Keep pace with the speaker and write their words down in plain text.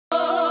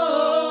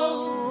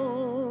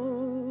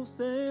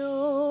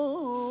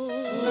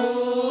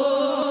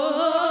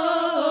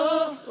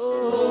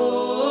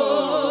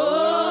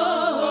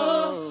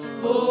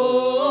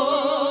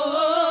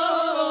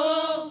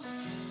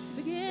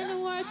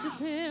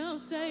Him.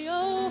 Say,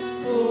 oh,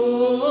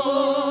 oh,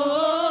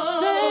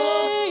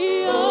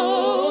 say,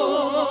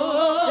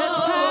 oh. There's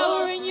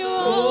power in your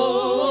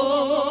oh.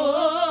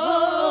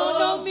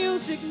 No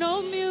music,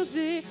 no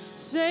music.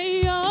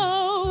 Say,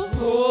 oh,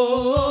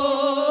 oh.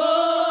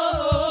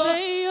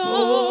 Say,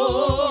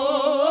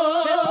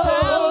 oh. There's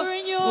power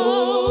in your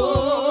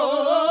oh.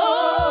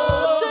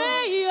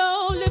 Say,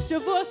 oh. Lift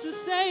your voice and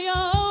say,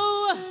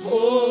 oh,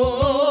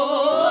 oh.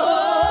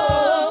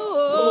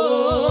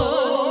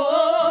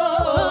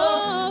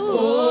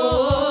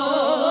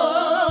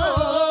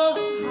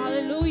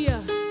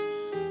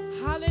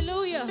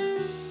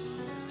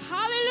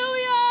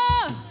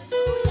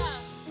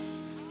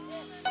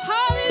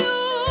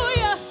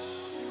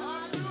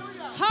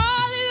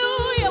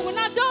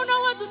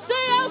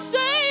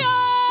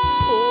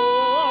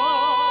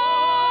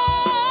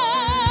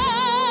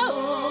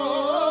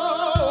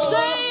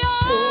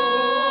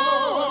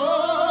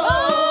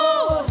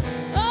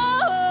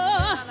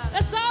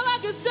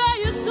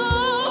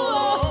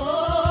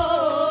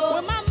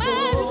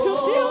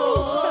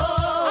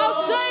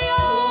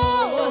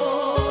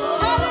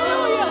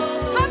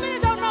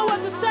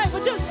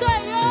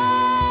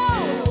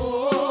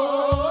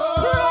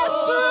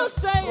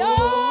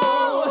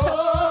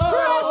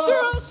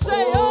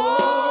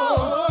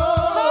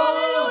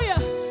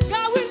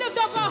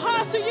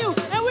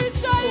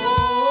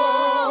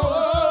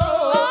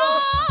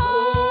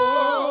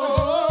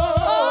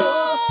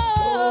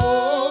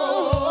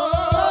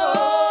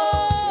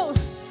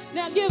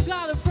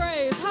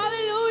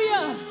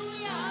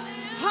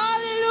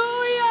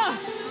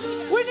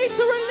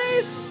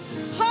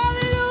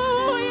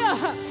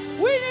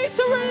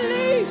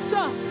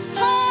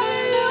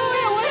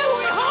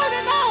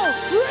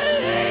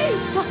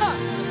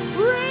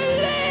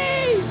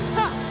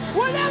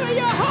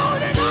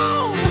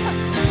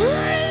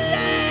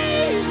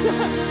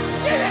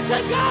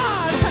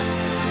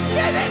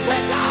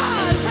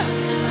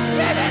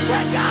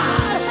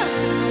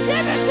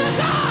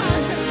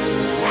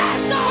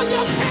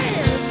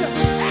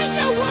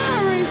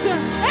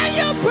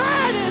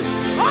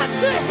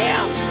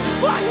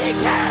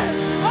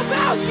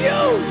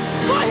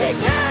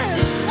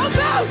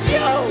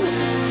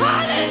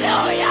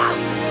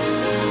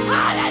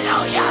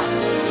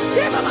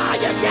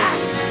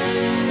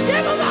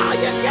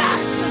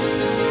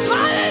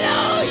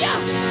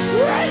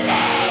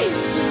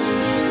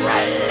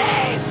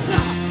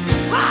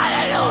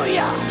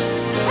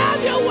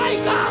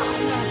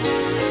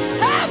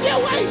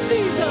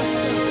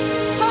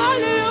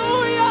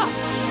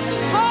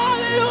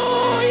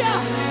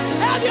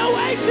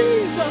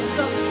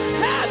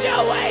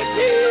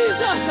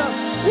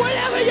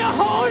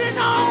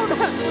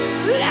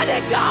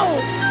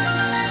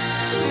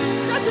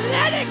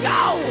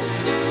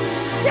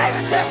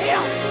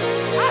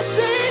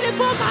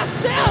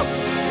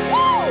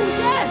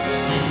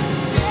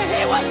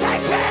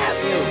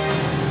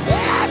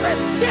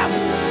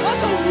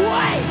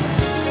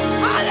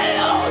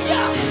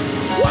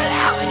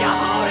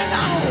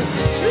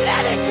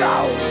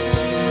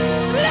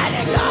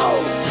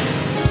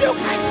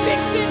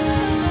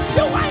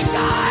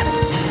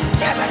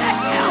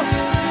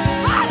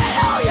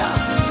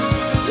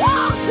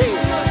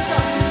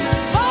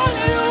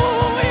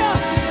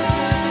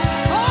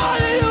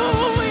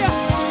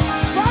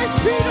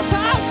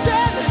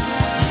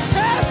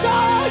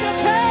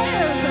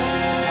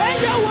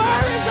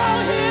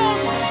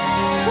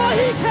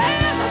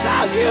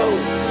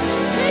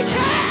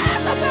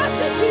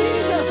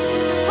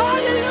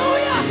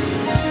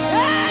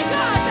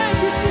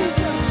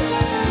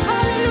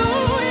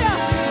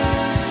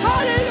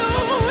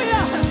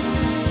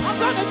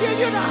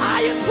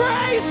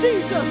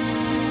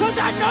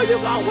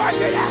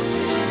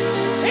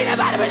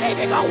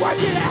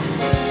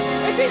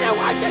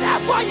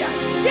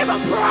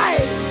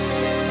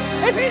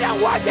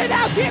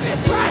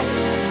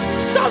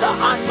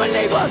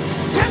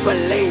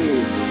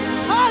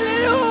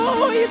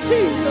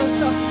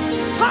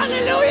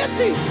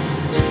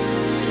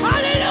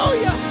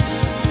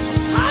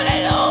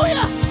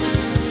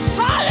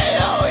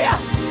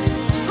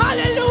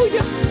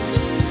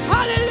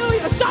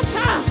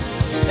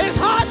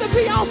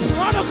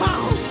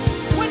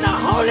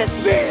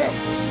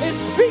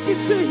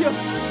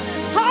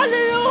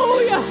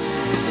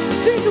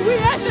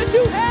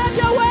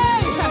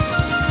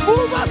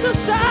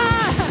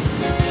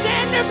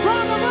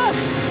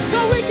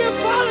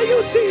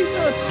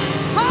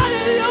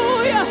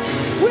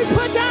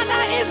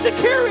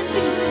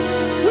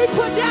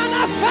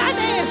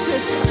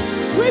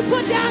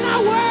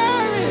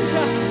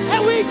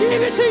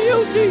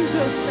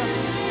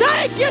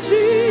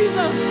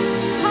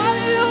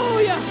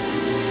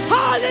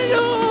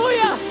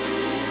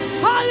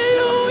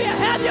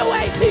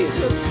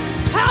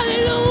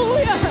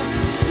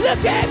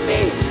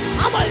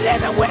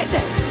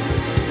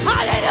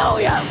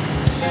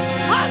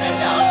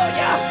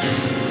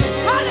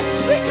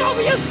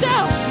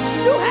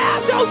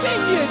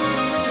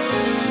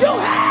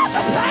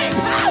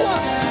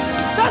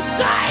 The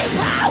same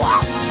power.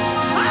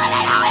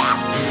 Hallelujah.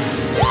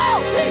 Oh,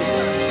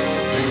 Jesus.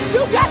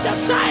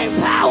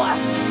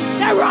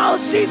 that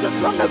rose Jesus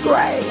from the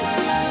grave.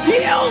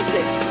 Use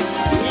it.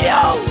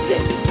 Use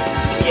it.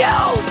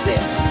 Use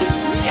it.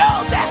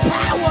 Use that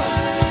power.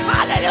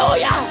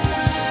 Hallelujah.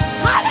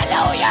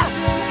 Hallelujah.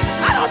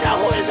 I don't know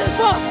who this is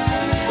for,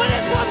 but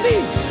it's for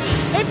me.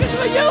 If it's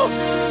for you,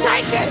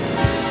 take it.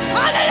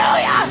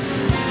 Hallelujah.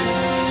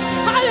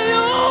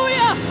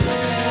 Hallelujah.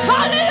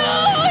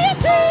 Hallelujah,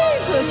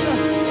 Jesus.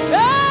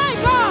 Hey,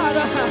 God.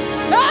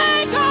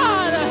 Hey,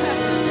 God.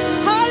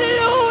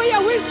 Hallelujah.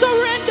 We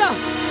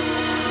surrender.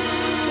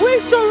 We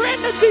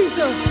surrender,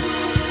 Jesus.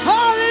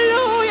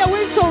 Hallelujah.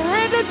 We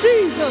surrender,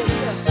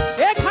 Jesus.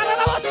 Hey, God.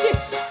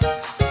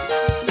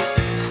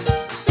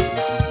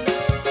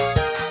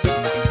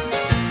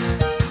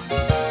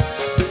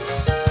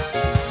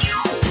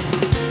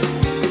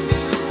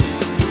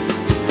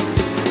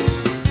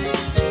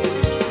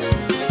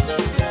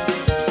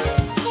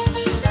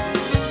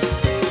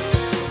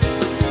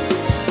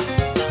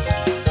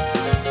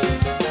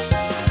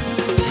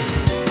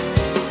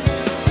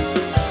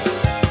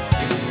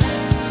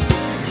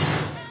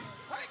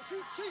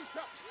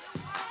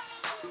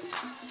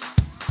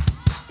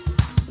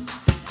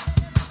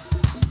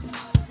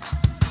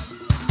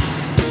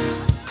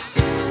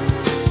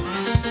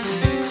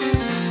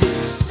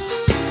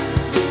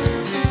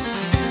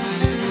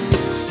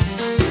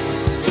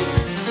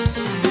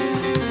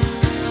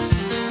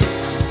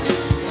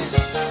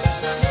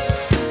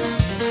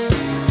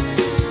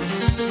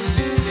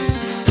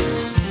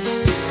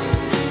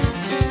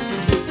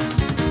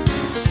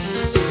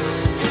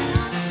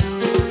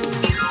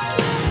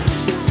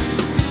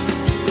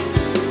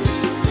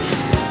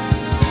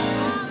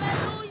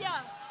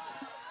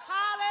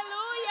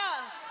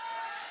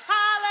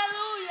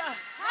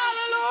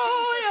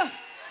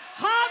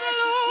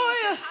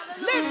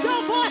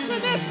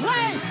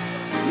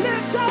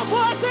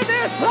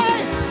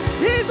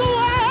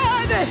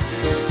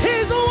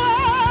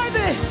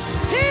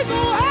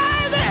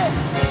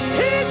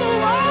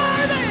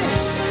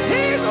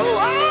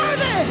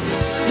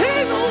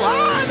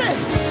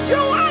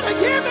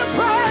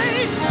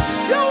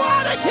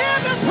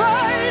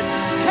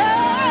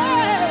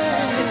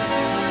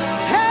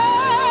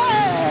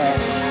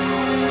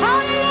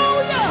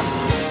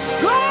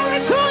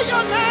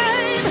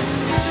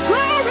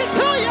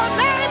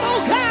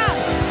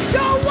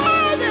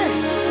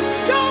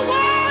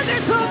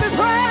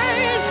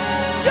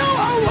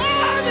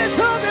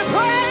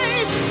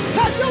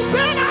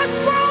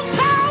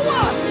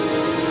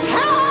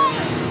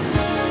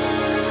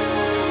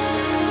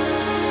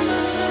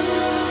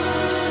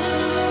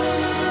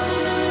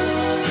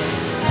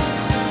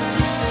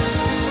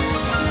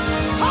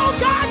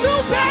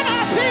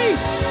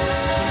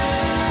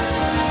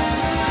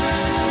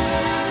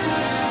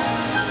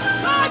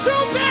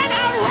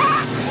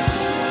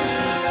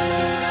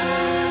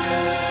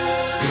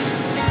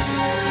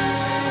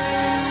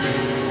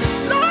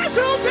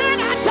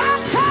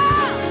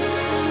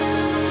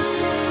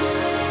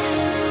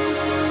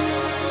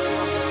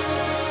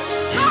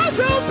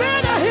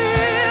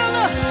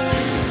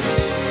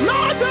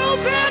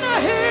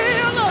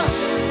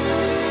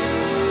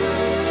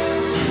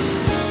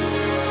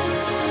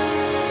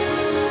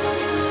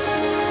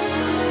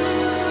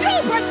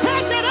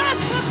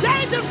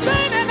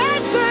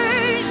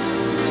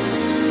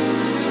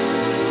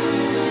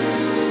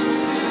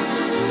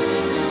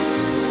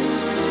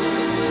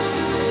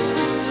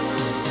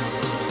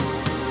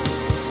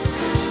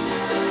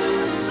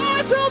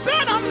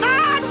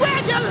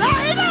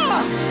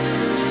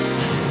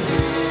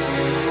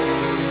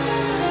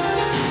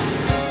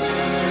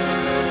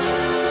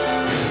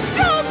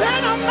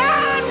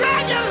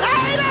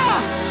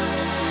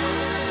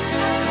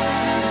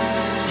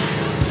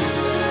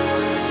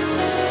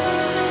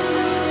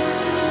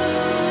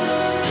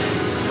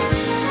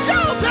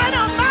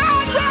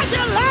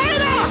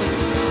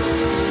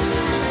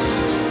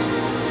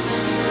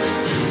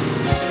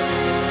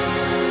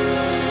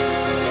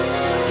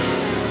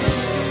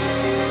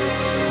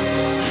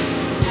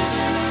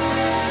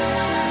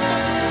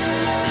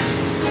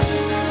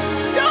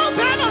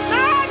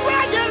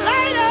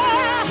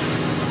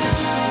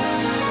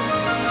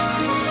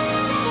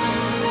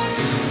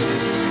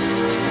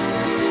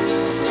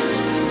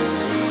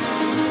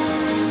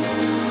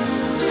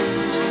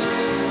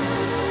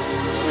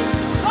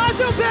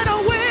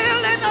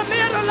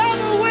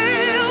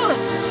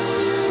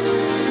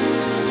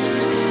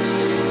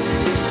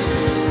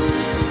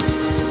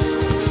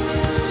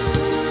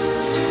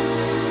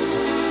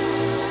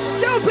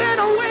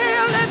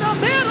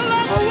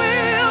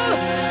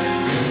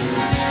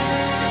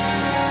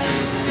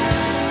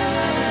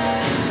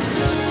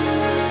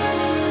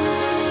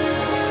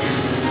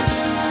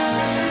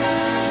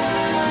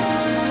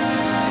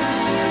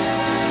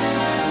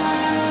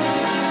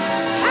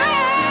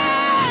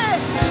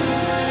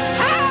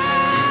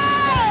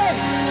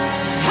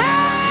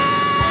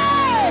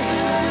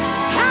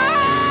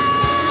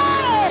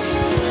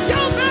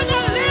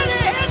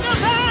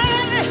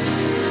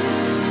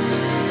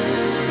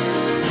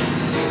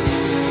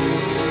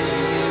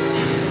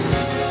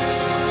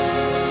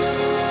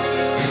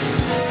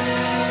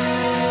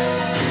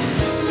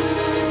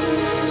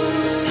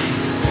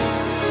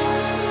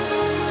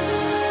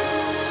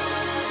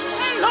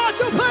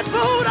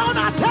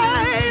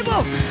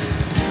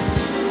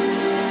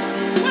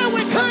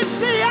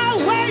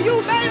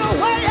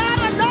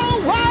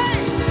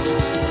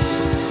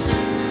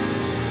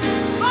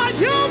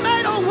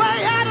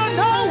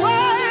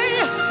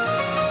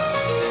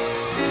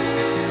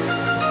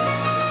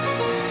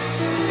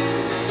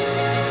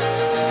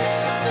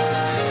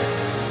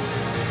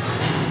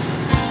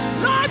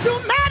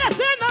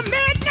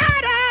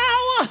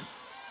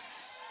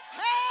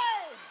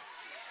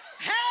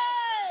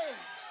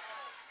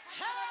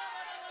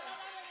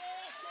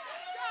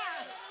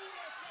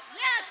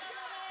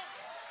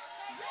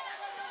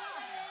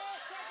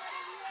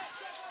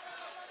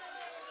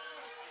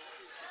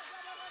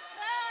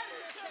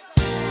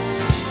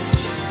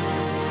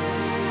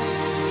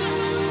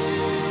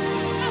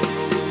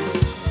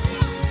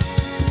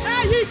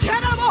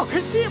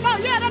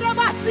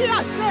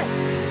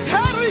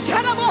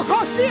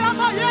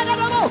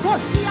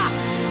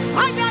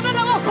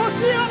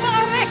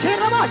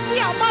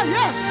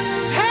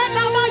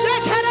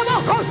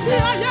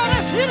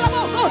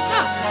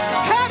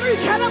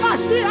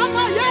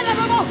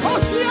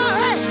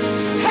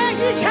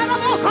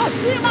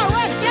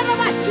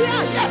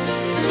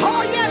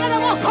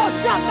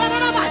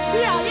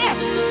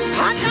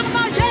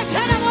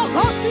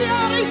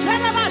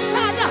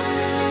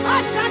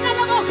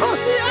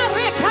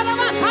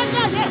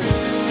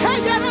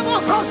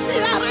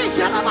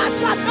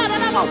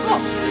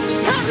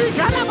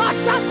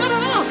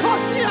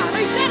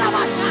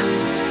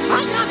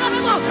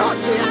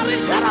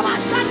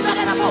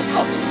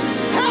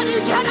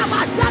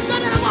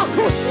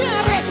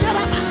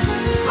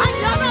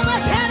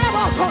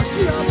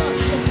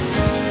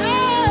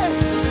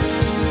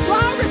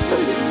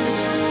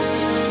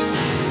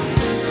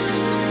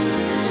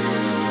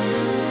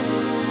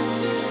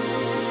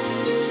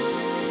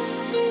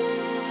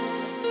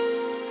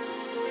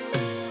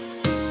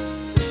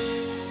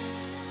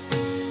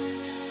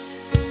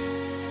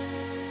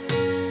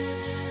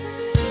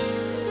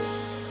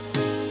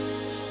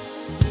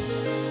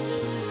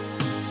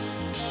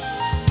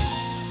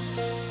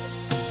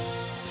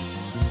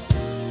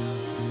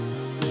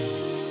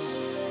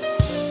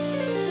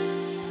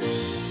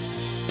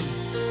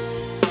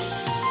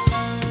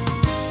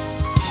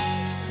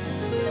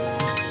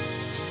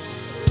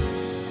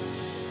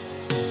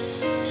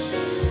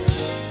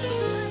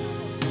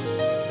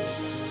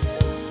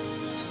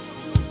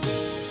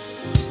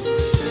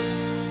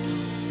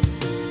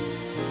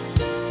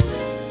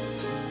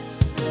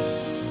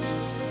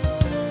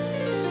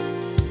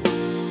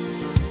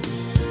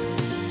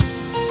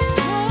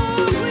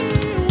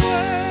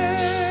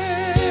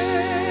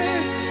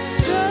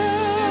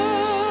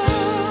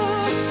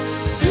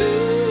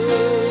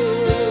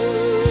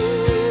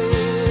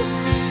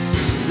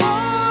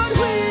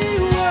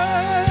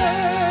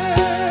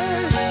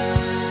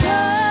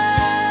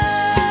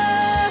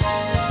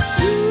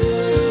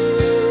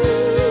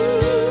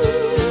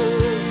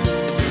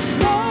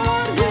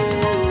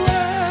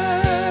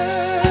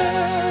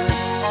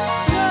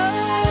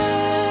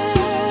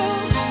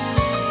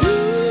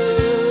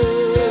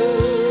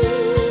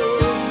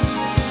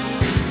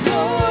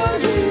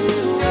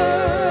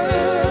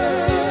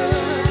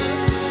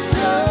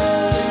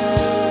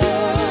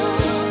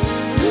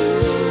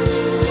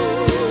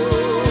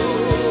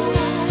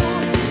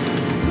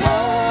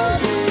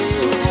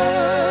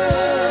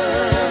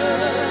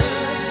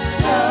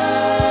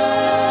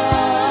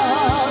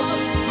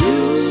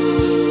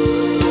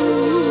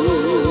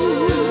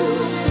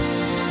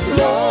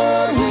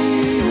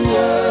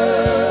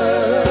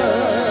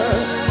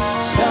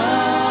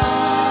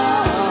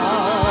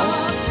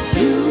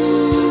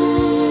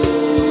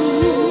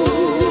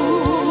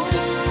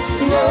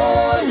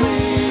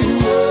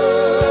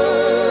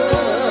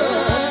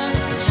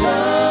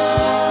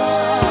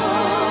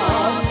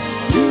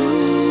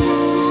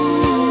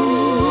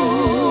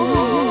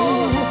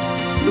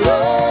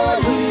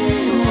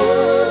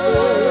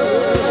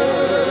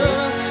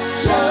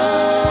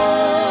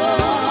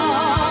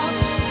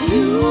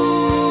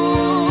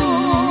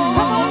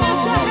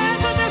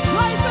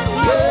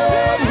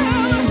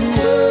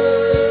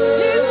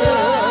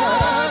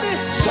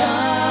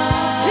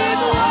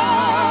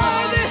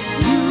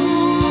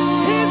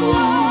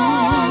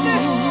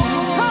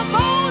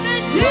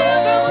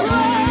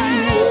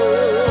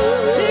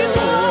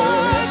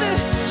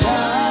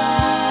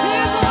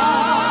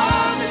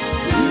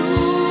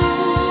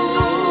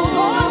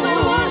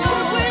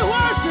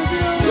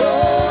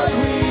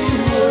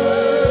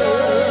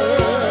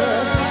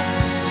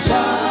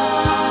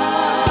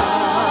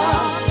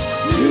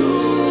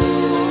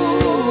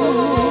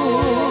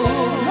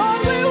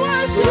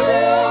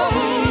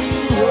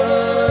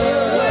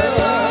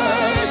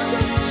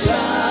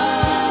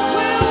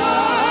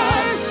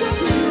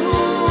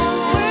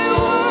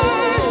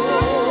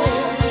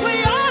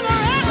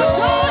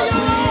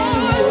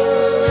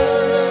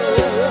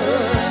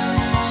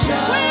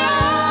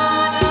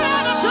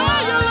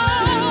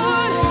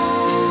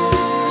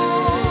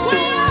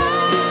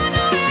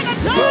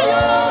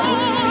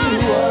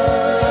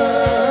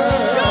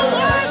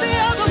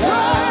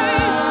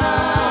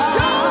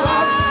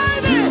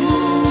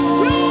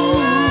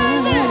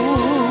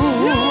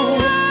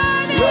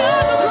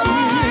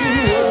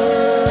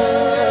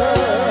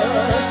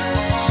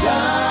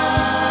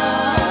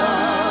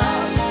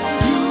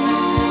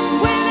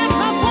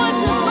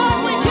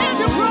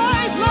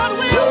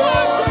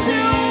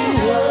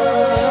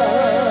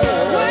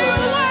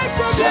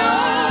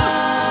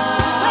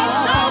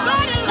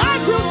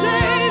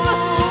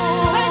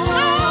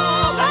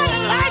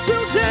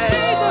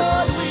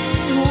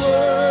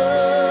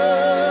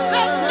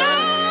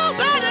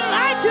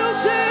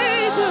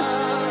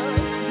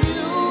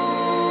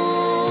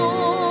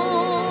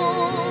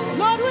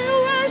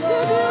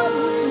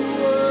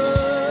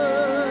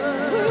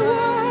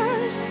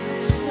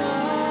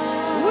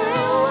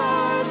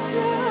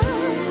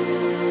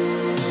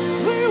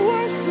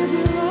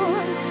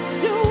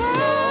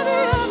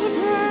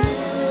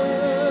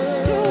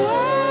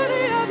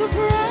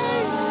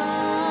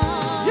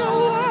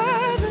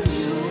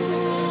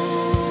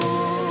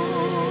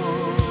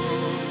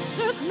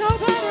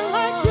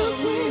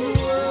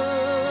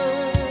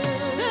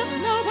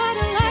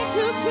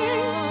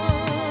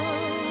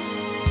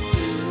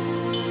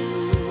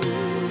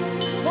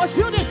 Lord,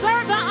 you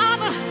deserve the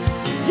honor.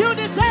 You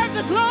deserve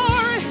the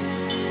glory.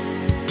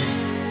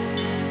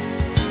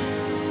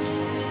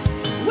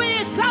 We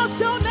exalt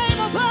your name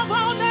above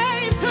all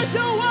names because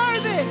you're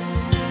worthy.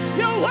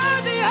 You're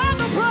worthy of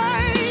the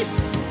praise.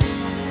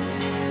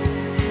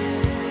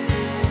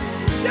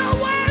 You're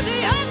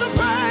worthy of the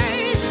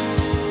praise.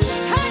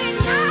 Had it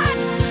not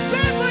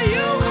been for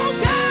you, oh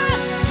God,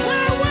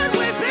 where would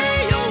we be?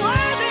 You're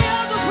worthy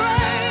of the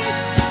praise.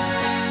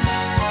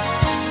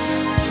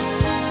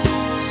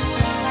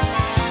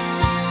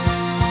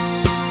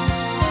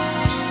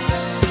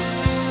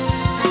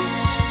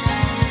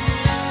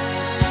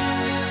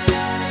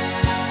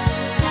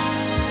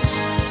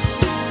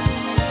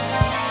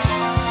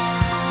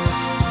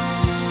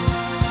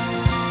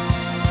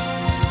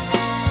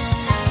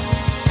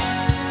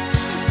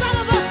 Some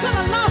of us could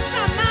have lost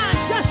our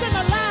minds just in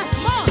the last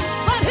month,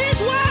 but he's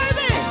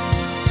worthy.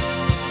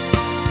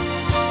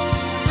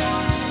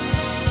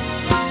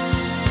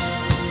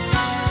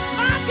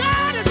 My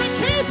God is a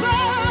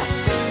keeper.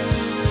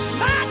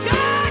 My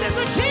God is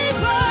a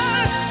keeper.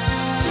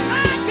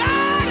 My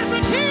God is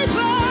a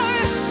keeper.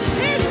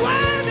 He's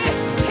worthy.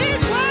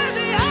 He's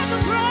worthy of the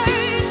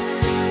praise.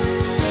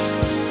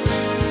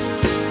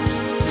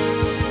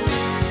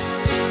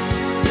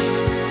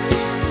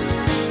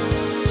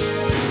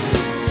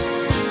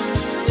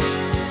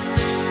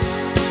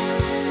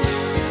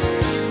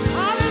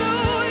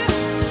 Hallelujah.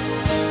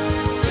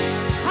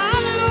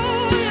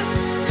 Hallelujah.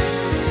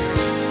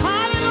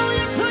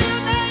 Hallelujah to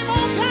your name,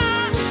 oh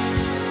God.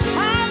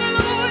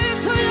 Hallelujah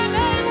to your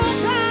name, oh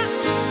God.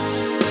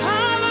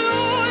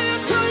 Hallelujah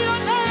to your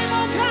name,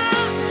 oh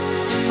God.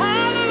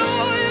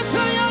 Hallelujah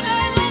to your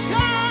name, oh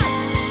God.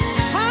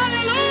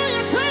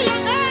 Hallelujah to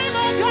your name,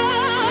 oh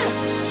God.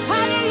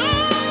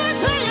 Hallelujah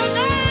to your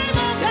name,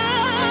 oh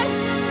God.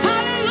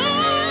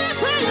 Hallelujah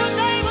to your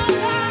name, oh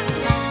God.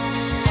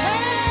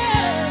 Hey.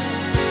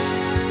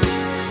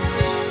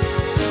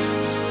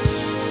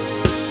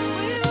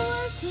 We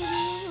worship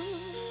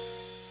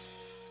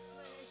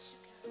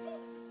you.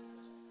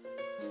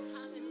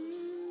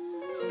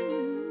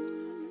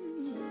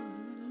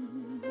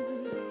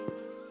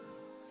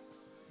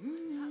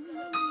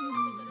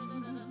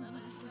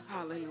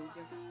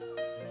 Hallelujah.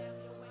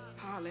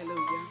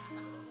 Hallelujah.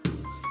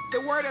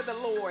 The word of the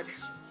Lord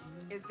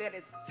is that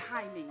it's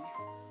timing.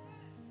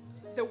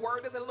 The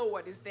word of the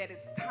Lord is that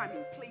it's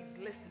timing. Please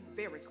listen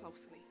very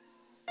closely.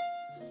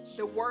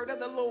 The word of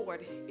the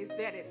Lord is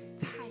that it's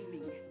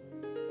timing.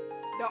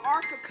 The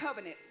Ark of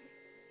Covenant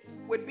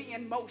would be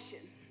in motion,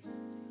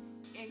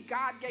 and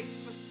God gave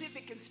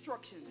specific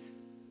instructions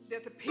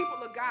that the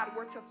people of God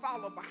were to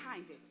follow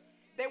behind it.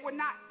 They were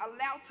not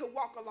allowed to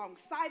walk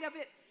alongside of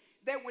it.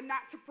 They were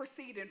not to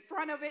proceed in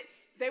front of it.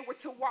 They were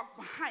to walk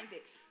behind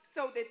it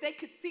so that they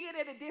could see it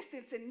at a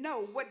distance and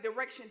know what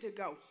direction to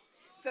go,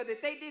 so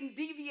that they didn't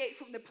deviate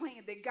from the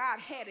plan that God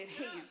had at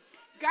hand.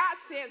 God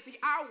says the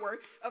hour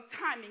of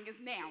timing is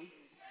now.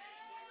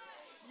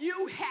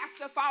 You have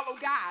to follow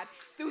God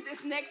through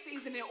this next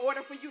season in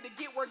order for you to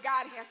get where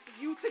God has for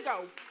you to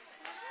go.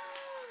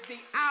 The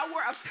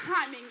hour of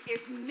timing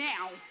is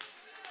now.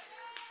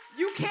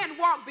 You can't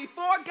walk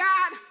before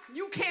God.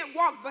 You can't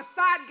walk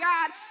beside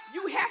God.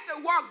 You have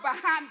to walk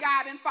behind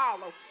God and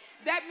follow.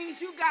 That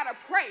means you got to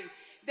pray.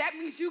 That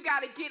means you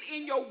got to get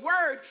in your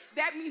word.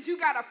 That means you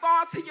got to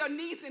fall to your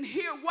knees and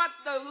hear what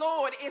the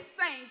Lord is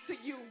saying to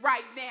you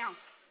right now.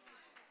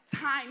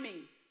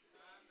 Timing.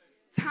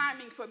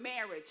 Timing for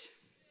marriage.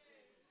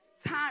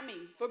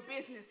 Timing for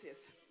businesses.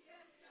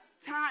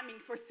 Timing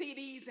for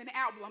CDs and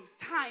albums.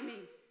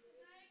 Timing.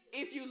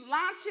 If you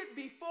launch it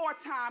before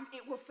time,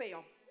 it will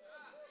fail.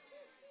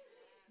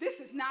 This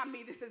is not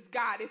me, this is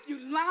God. If you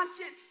launch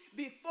it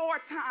before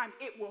time,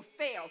 it will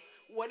fail.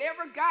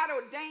 Whatever God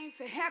ordained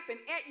to happen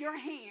at your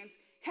hands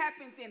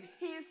happens in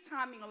his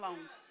timing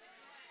alone.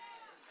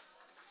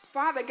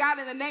 Father God,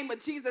 in the name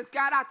of Jesus,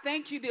 God, I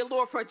thank you, dear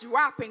Lord, for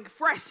dropping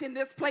fresh in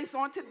this place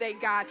on today,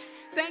 God.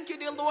 Thank you,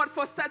 dear Lord,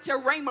 for such a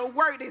rhema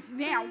word is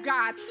now,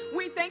 God.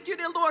 We thank you,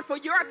 dear Lord, for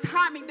your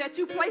timing that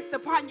you placed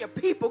upon your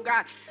people,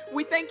 God.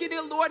 We thank you,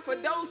 dear Lord, for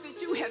those that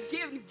you have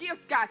given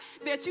gifts, God,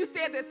 that you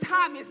said the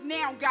time is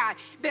now, God,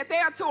 that they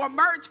are to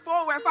emerge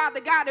forward, Father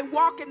God, and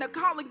walk in the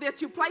calling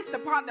that you placed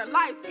upon their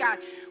lives, God.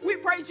 We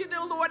praise you,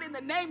 dear Lord, in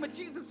the name of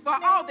Jesus for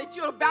all that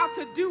you're about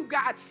to do,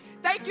 God.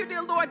 Thank you,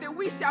 dear Lord, that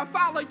we shall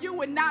follow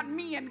you and not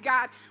men,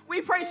 God.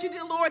 We praise you,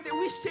 dear Lord, that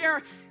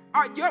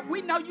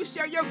we know you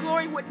share your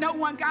glory with no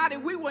one, God,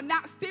 and we will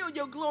not steal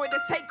your glory to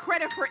take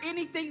credit for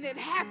anything that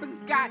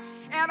happens, God,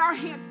 at our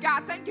hands,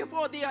 God. Thank you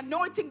for the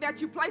anointing that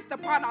you placed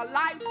upon our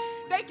lives.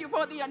 Thank you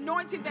for the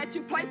anointing that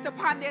you placed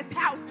upon this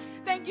house.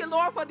 Thank you,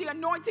 Lord, for the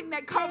anointing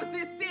that covers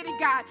this city,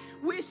 God.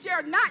 We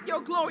share not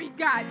your glory,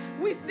 God.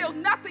 We steal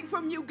nothing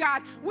from you,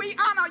 God. We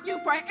honor you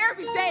for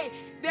every day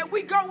that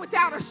we go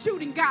without a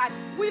shooting, God.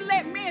 We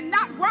let men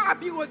not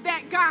rob you of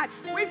that, God.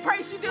 We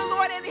praise you, dear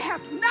Lord, and it has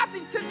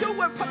nothing to do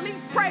with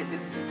police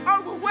presence,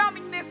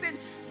 overwhelmingness, and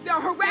the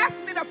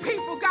harassment of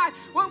people, God.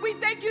 Well, we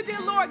thank you,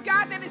 dear Lord,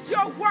 God, that it's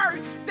your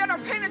word that are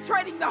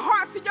penetrating the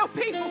hearts of your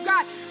people,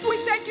 God. We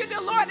thank you, dear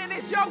Lord, and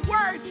it's your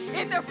word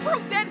and the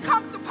fruit that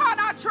comes upon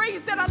our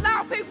trees that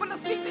allow people to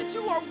see that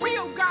you are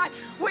real, God.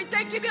 We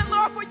thank you, dear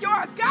Lord, for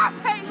your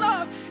agape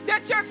love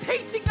that you're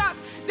teaching us,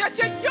 that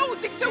you're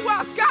using through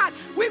us, God.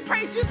 We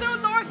praise you, dear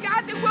Lord,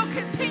 God, that we'll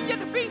continue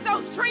to be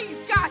those trees,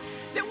 God,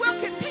 that we'll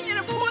continue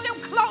to pull them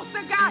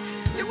closer, God,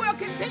 that we'll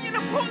continue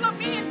to pull them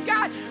in,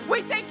 God.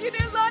 We thank you,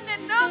 dear Lord, that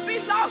none be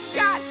lost,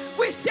 God.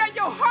 We share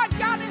your heart,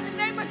 God, in the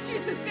name of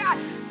Jesus, God,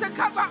 to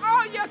cover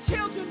all your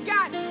children,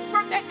 God,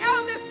 from the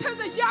eldest to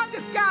the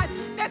youngest, God,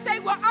 that they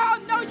will all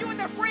know you in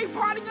the free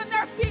parting of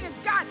their sins,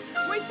 God.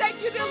 We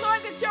thank you, dear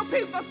Lord, that your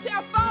people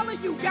shall follow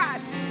you,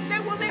 God. They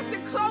will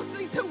listen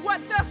closely to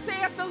what thus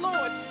saith the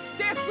Lord.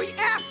 This we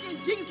ask in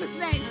Jesus'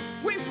 name.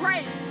 We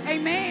pray.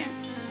 Amen.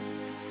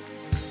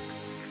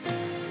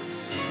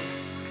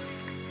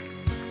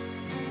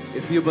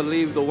 If you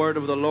believe the word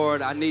of the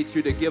Lord, I need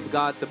you to give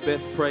God the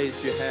best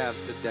praise you have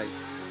today.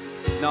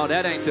 No,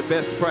 that ain't the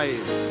best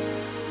praise.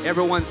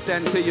 Everyone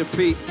stand to your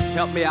feet.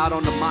 Help me out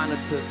on the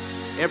monitors.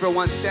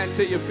 Everyone stand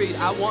to your feet.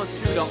 I want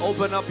you to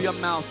open up your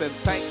mouth and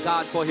thank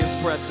God for his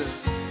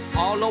presence.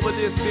 All over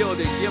this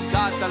building, give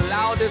God the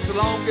loudest,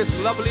 longest,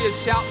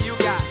 loveliest shout you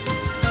got.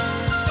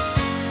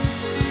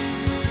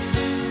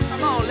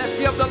 Come on, let's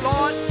give the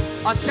Lord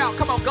a shout.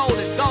 Come on,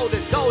 golden,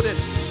 golden, golden,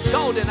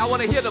 golden. I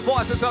want to hear the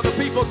voices of the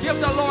people. Give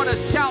the Lord a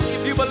shout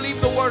if you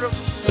believe the word of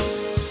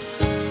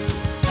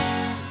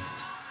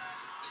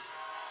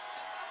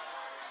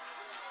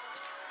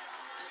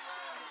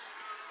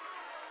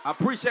I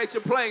appreciate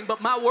you playing,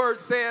 but my word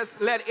says,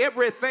 let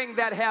everything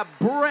that have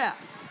breath,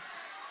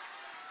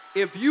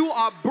 if you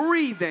are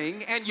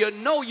breathing and you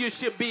know you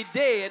should be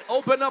dead,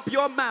 open up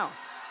your mouth.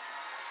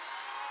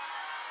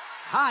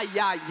 Hi,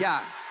 ya, ya.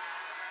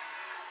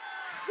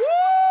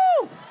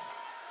 Woo!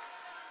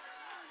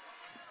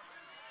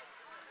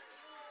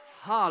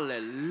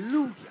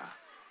 Hallelujah.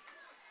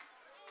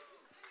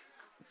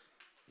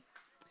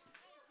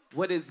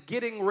 What is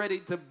getting ready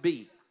to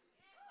be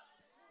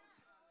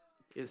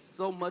is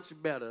so much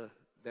better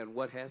than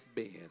what has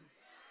been.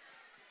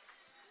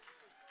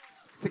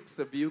 6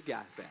 of you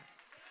got that.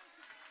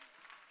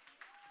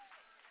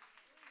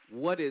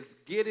 What is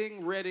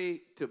getting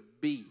ready to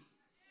be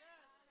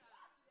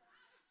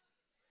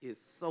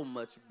is so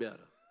much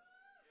better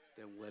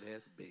than what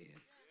has been.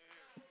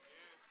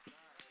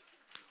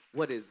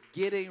 What is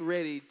getting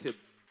ready to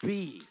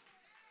be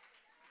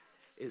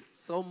is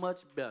so much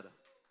better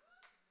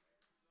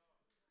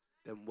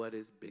than what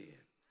has been.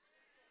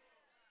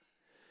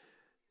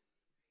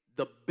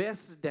 The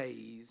best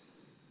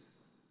days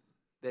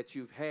that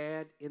you've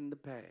had in the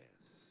past,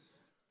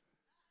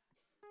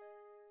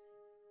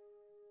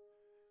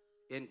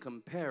 in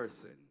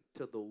comparison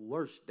to the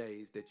worst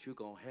days that you're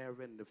going to have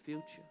in the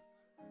future,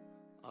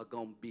 are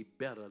going to be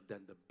better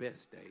than the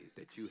best days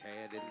that you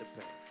had in the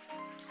past.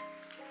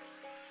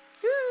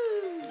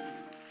 Woo.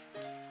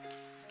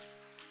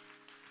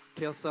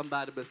 Tell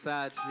somebody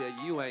beside you,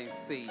 you ain't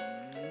seen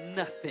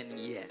nothing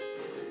yet.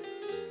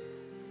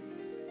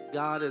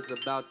 God is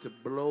about to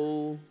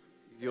blow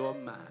your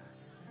mind.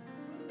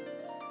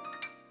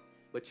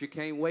 But you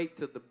can't wait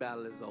till the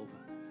battle is over.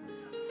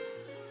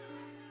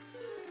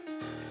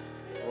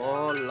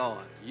 Oh,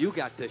 Lord, you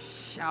got to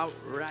shout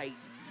right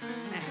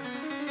now.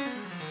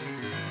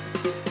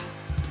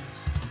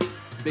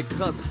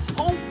 Because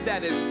hope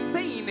that is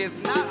seen is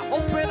not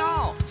hope at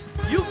all.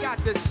 You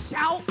got to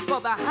shout for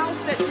the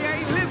house that you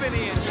ain't living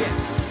in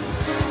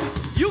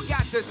yet. You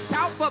got to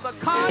shout for the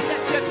car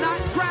that you're not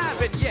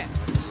driving yet.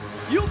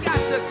 You got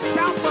to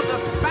shout for the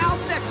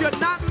spouse that you're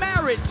not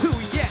married to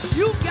yet.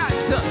 You got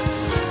to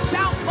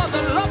shout for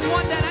the loved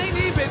one that ain't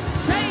even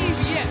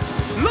saved yet.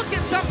 Look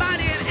at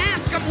somebody and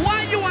ask them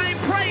why you ain't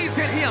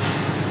praising him.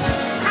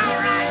 All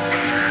right.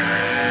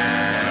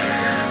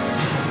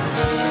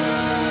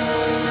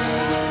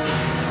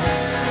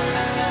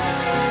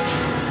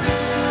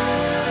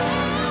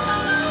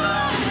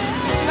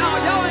 No,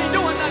 y'all ain't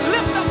doing that.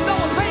 Lift up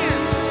those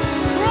hands.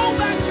 Throw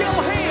back your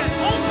hand.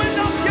 Open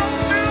up your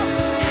mouth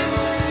and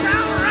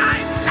shout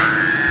right now.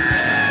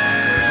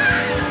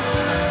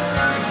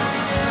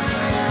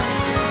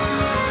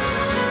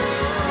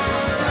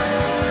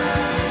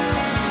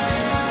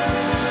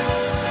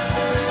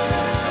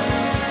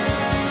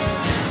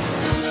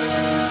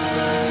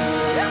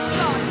 Yes,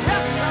 God.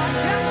 Yes, God.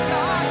 Yes,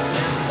 God.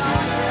 Yes,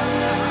 God. Yes,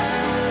 God.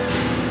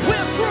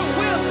 We're through.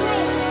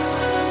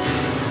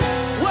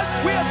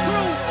 We're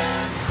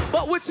through.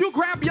 But would you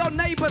grab your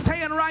neighbor's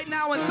hand right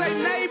now and say,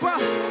 neighbor,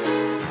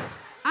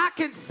 I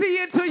can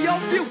see into your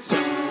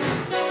future.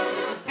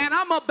 And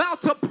I'm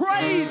about to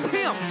praise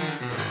him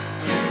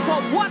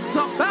for what's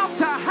about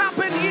to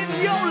happen in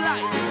your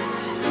life.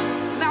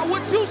 Now,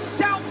 would you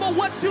shout for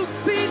what you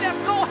see that's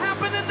going to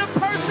happen in the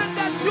person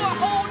that you're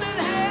holding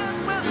hands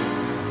with?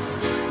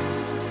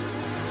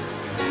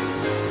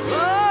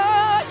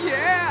 Oh,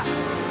 yeah.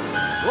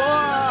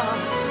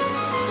 Whoa.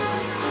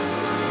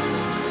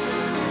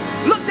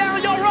 Look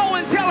down your row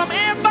and tell them,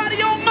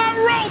 everybody on my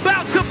row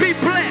about to be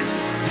blessed.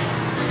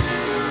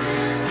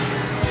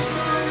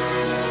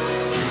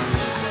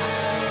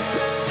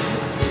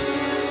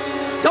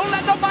 Don't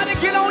let nobody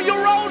get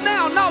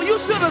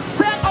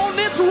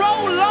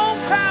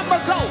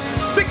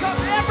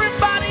Because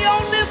everybody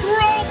on this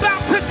road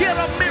about to get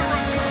a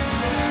miracle.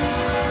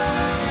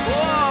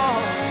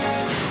 Whoa.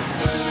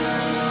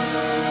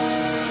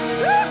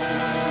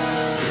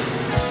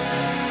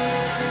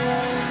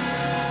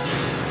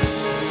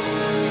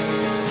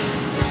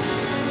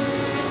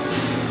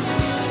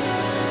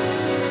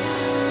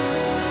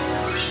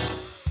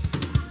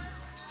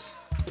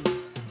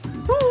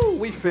 Woo,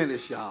 we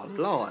finished, y'all.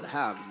 Lord,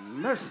 have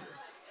mercy.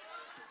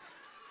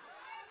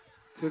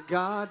 To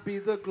God be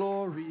the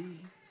glory.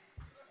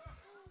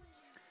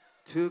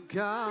 To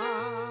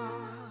God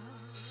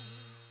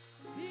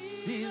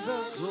be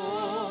the glory.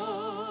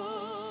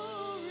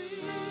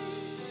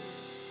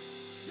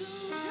 To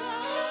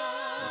God.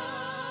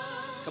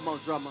 Come on,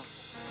 drummer.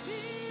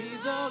 Be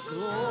the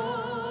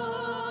glory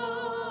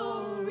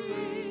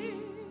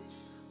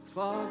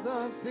for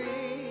the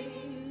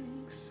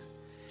things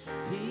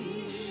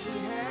He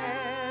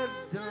has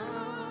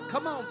done.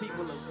 Come on,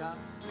 people of God.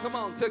 Come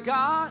on, to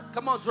God.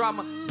 Come on,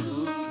 drama.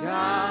 To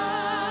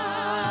God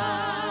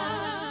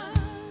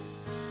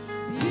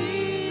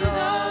be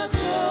the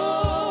glory.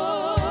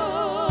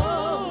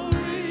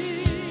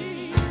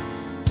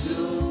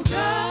 To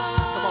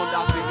God. Come on,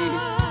 Dr. E.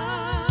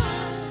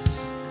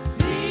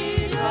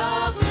 Be the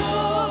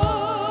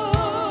glory.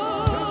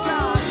 To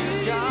God, to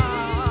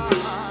God.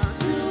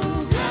 To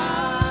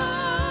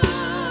God.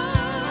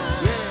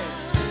 Yes.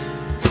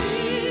 Be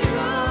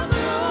the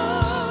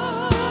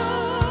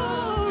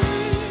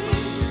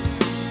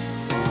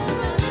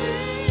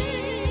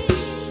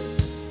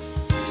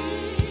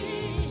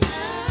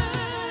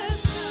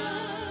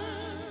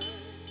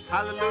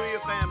Hallelujah,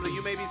 family.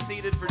 You may be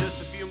seated for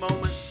just a few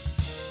moments.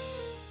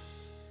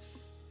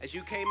 As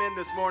you came in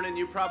this morning,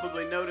 you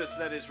probably noticed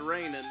that it's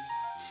raining.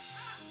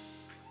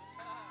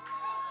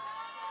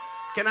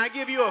 Can I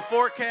give you a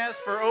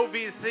forecast for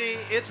OBC?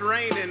 It's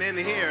raining in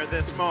here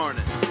this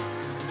morning.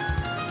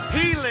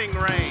 Healing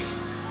rain,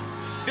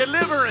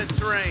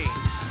 deliverance rain,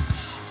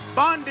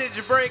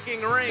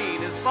 bondage-breaking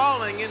rain is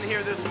falling in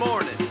here this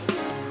morning.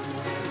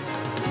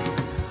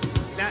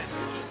 Now,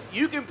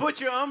 you can put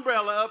your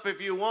umbrella up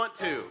if you want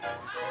to.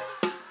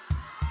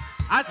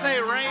 I say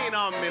rain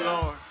on me,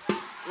 Lord.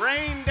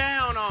 Rain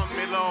down on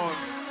me, Lord.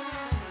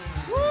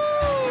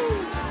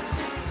 Woo!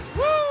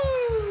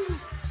 Woo!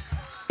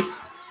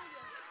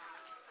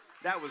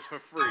 That was for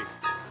free.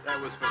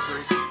 That was for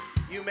free.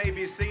 You may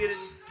be seated.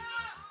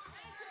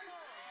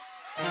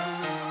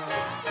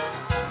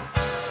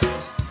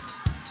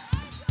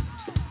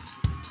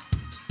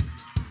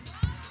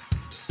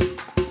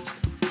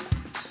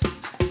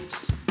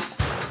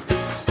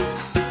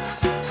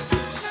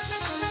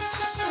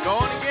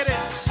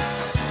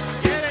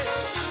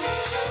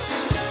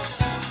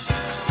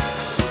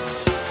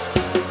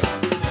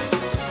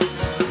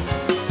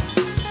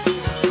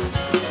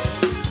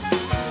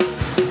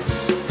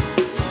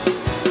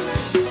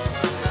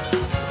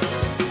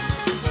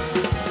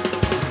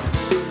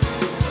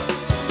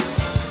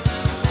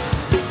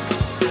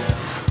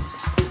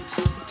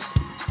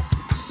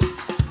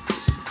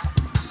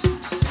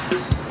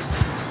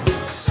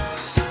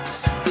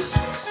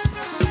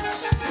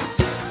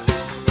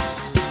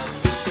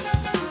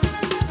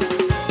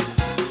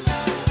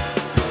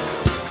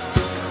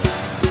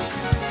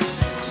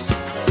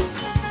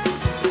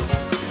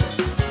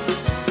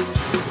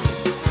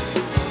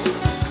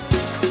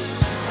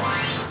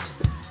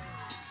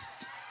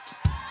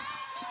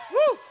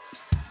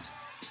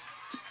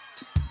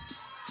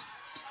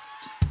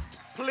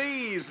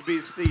 Please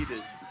be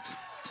seated.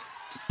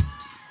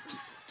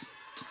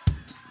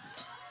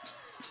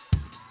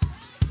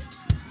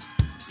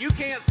 You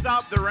can't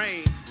stop the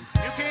rain.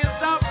 You can't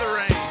stop the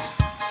rain.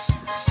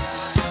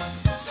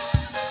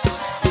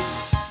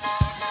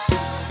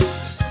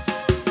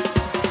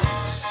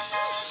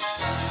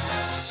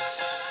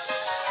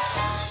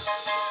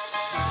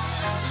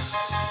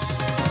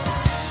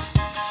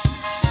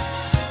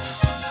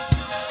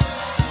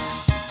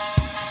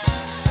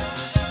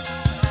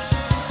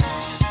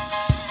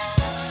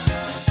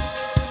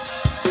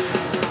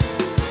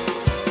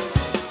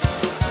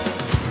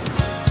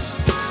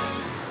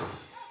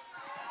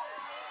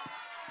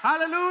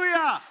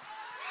 Hallelujah!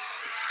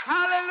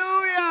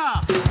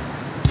 Hallelujah!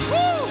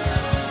 Woo!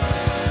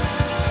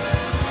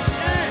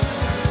 Yes!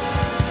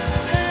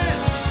 Yes!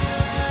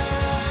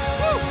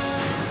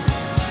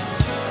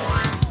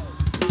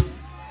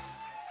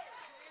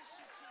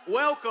 Woo!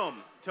 Welcome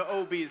to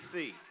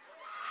OBC.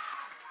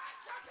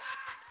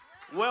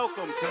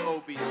 Welcome to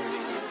OBC.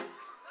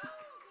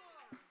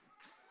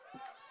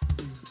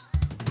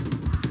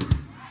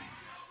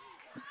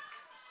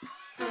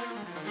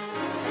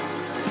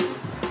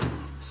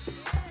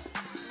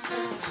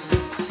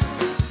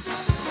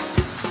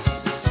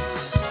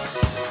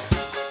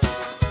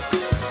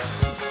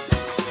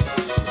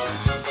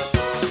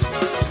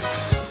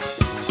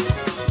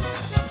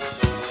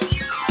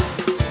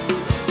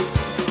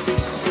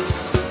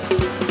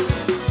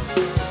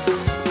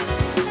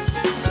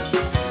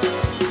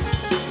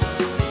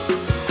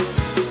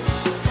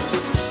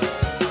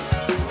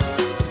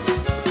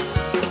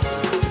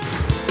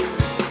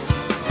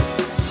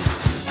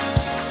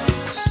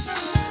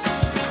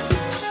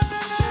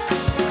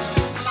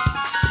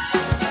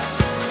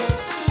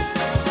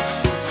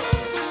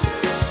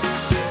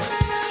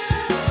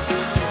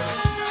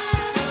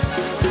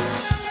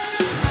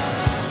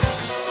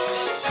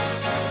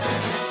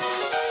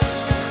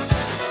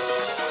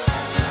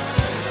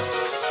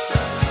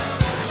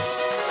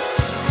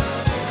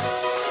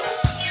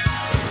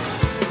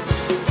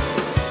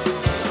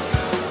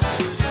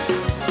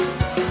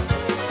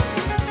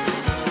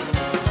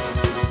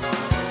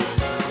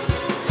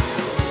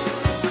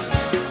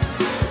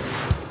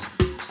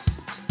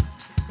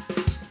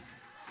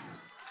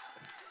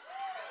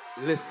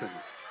 Listen.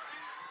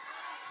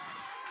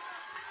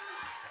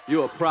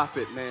 You're a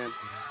prophet, man.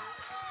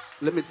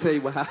 Let me tell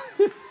you what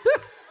happened.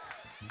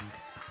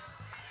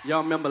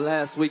 Y'all remember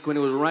last week when it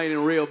was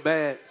raining real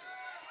bad?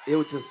 It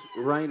was just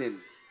raining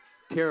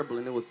terrible,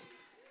 and it was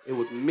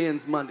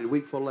Men's Monday. The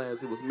week before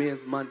last, it was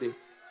Men's Monday.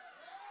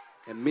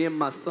 And me and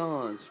my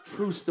sons,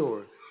 true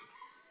story.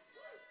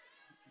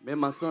 Me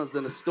and my sons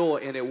in the store,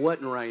 and it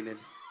wasn't raining.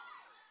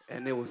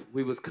 And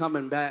we was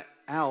coming back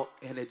out,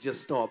 and it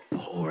just started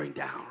pouring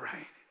down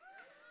rain.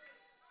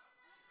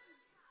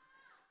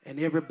 And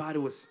everybody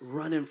was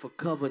running for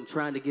cover and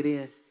trying to get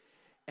in.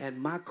 And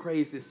my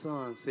crazy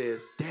son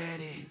says,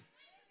 Daddy,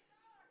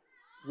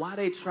 why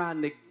they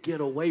trying to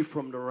get away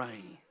from the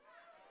rain?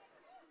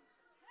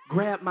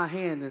 Grabbed my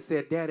hand and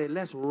said, Daddy,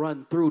 let's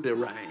run through the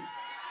rain.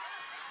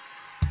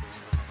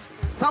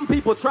 Some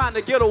people trying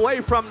to get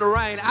away from the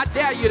rain. I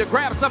dare you to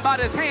grab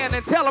somebody's hand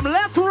and tell them,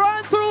 let's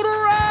run through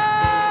the rain.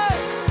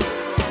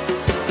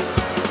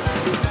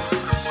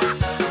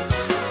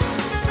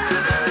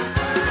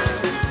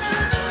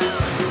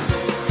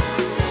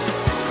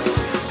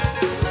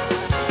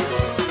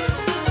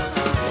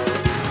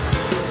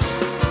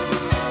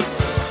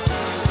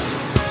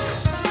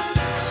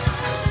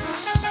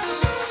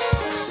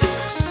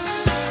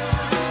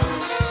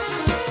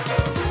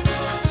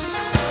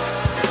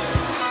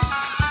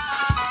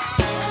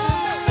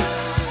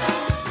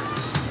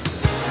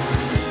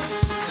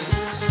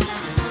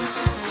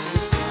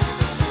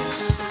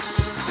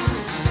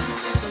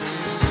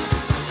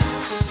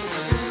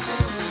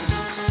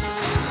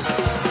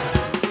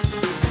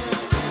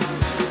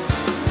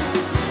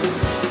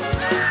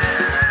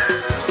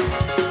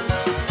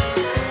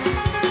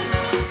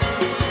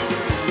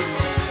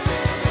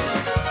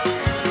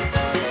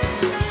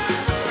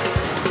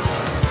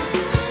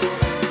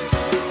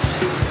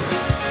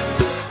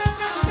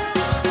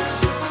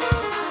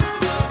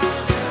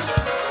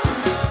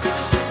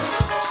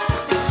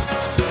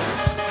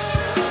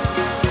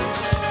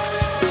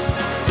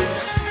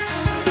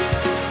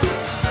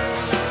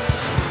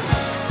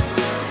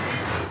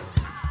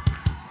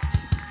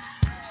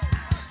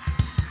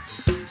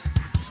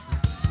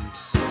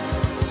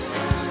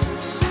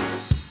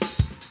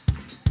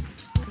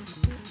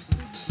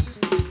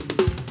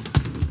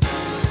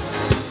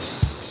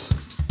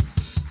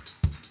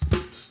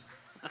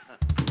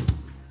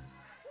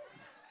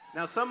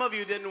 Now, some of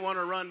you didn't want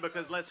to run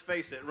because, let's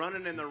face it,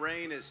 running in the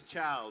rain is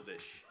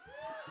childish.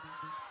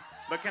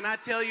 But can I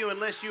tell you,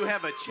 unless you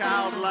have a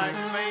childlike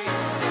faith,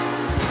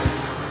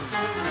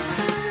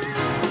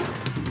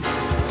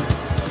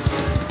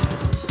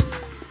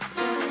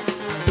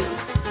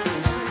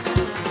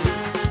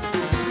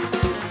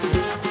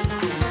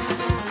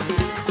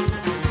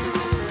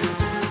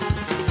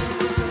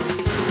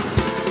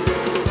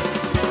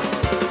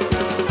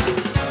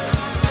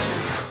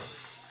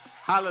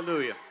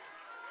 hallelujah.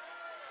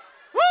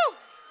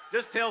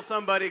 Just tell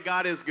somebody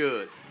God is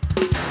good.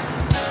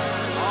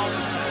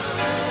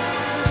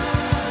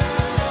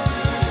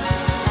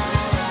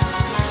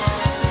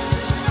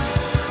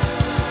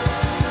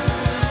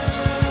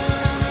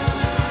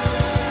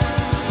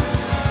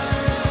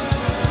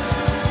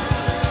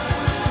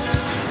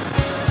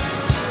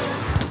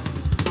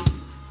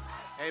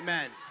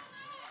 Amen.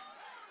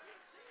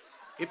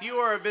 If you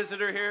are a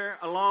visitor here,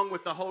 along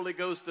with the Holy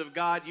Ghost of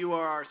God, you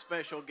are our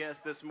special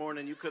guest this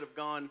morning. You could have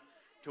gone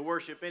to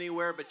worship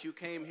anywhere, but you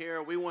came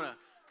here. We want to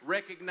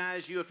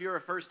recognize you. If you're a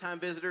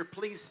first-time visitor,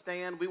 please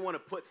stand. We want to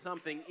put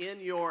something in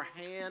your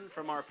hand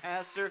from our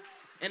pastor.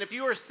 And if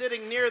you are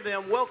sitting near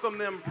them, welcome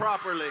them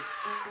properly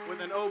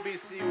with an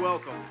OBC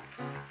welcome.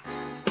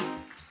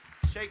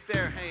 Shake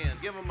their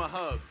hand. Give them a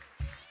hug.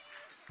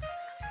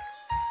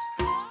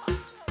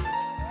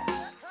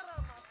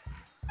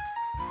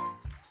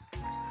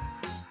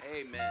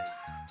 Amen.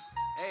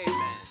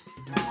 Amen.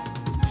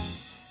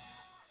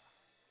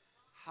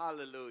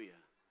 Hallelujah.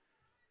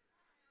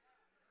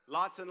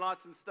 Lots and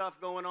lots of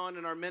stuff going on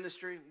in our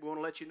ministry. We want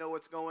to let you know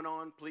what's going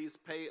on. Please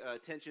pay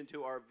attention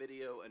to our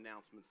video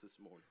announcements this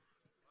morning.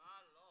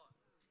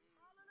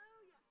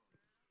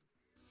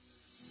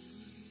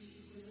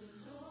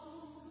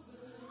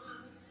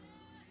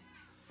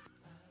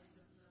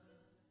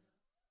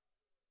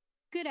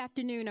 Good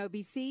afternoon,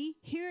 OBC.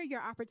 Here are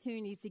your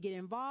opportunities to get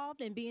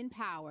involved and be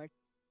empowered.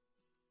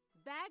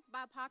 Backed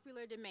by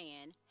popular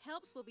demand,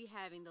 HELPS will be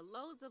having the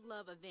Loads of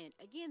Love event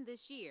again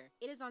this year.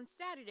 It is on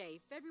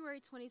Saturday, February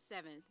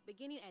 27th,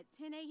 beginning at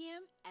 10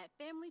 a.m. at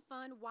Family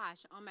Fun Wash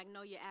on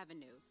Magnolia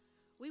Avenue.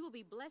 We will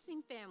be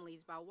blessing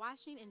families by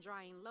washing and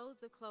drying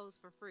loads of clothes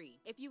for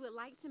free. If you would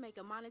like to make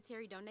a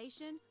monetary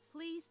donation,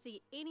 please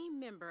see any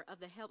member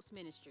of the HELPS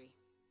ministry.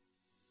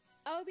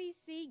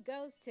 OBC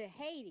goes to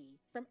Haiti.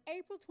 From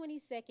April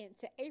 22nd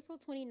to April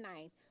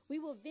 29th, we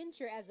will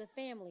venture as a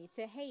family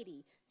to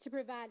Haiti to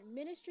provide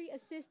ministry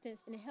assistance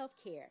in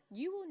healthcare.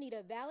 You will need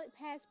a valid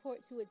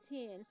passport to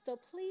attend, so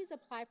please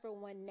apply for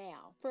one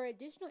now. For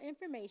additional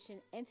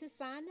information and to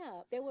sign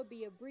up, there will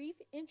be a brief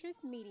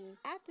interest meeting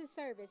after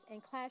service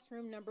in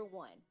classroom number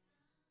 1.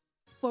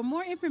 For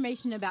more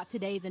information about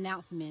today's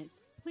announcements,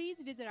 please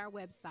visit our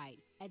website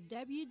at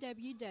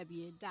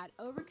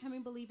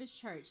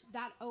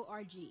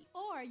www.overcomingbelieverschurch.org,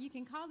 or you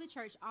can call the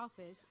church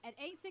office at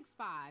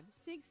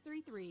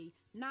 865-633-9050.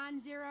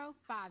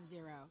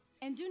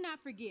 And do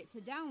not forget to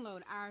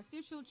download our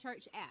official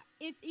church app.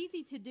 It's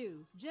easy to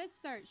do.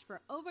 Just search for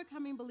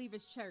Overcoming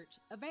Believers Church,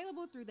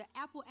 available through the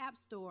Apple App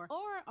Store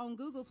or on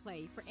Google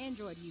Play for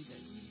Android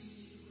users.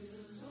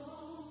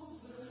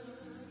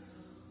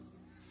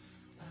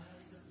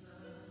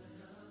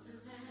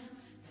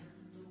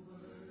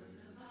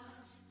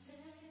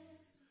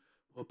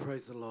 Well,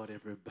 praise the Lord,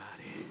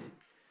 everybody.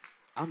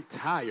 I'm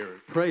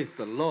tired. Praise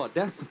the Lord.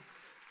 That's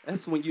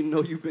when you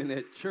know you've been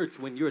at church,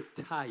 when you're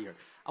tired.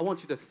 I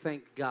want you to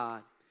thank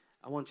God.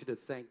 I want you to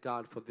thank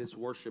God for this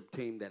worship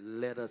team that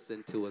led us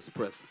into his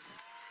presence.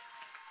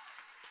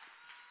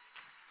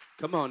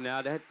 Come on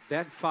now,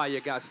 that fire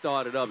got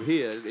started up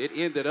here. It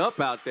ended up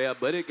out there,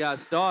 but it got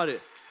started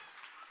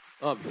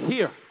up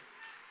here.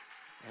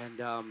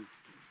 And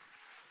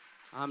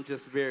I'm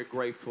just very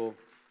grateful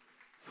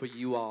for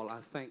you all. I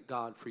thank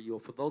God for you.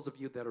 For those of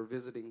you that are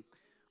visiting,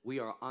 we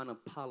are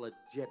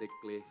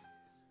unapologetically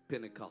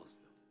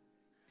Pentecostal.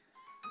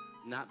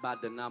 Not by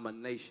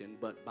denomination,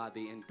 but by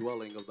the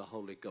indwelling of the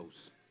Holy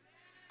Ghost.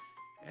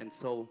 And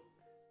so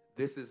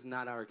this is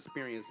not our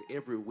experience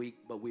every week,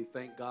 but we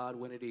thank God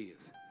when it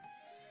is.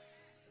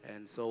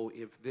 And so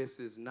if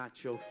this is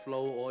not your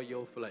flow or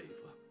your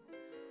flavor,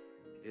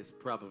 it's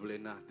probably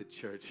not the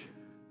church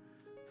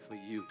for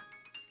you.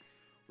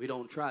 We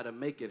don't try to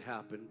make it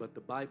happen, but the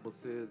Bible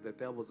says that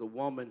there was a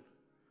woman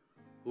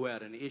who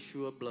had an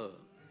issue of blood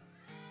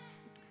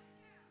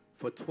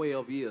for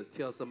 12 years.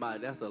 Tell somebody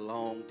that's a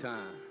long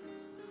time.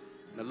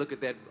 Now look at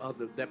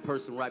that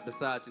person right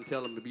beside you and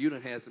tell them you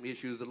done had some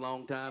issues a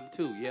long time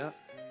too, yeah?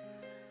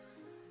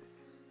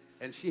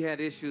 And she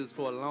had issues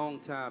for a long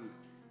time.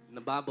 And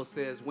the Bible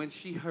says when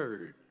she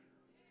heard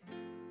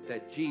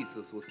that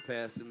Jesus was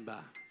passing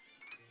by,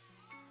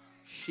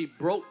 she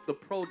broke the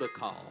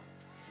protocol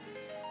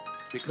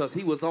because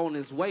he was on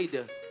his way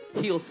to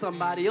heal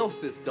somebody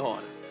else's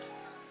daughter.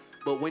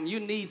 But when you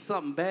need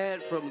something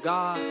bad from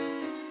God,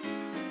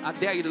 I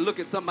dare you to look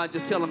at somebody,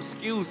 just tell them,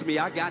 excuse me,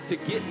 I got to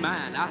get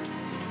mine. I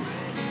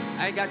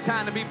ain't got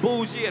time to be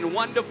bougie and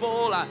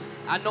wonderful. I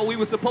know we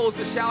were supposed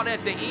to shout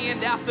at the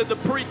end after the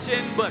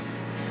preaching, but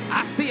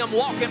I see them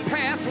walking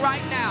past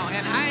right now,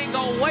 and I ain't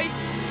gonna wait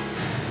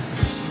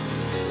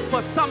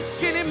for some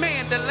skinny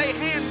man to lay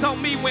hands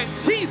on me when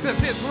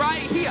Jesus is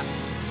right here.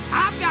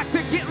 I've got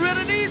to get rid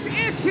of these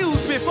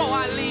issues before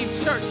I leave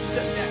church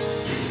today.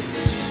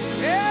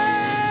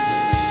 Yeah,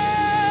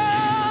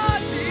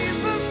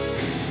 Jesus.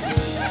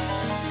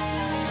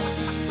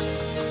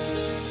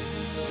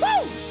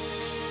 Woo!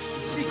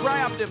 She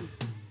grabbed him.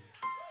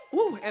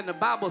 Woo! And the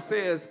Bible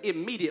says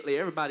immediately.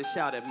 Everybody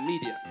shout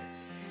immediately.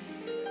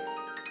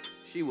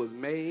 She was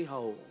made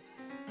whole.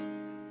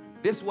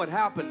 This is what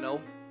happened though.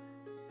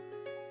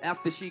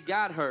 After she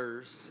got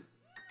hers,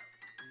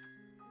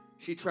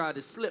 she tried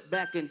to slip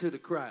back into the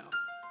crowd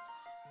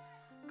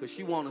because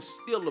she want to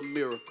steal a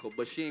miracle,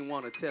 but she ain't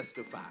want to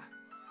testify.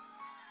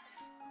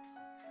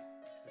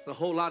 It's a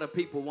whole lot of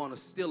people want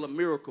to steal a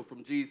miracle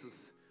from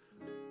Jesus,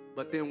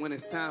 but then when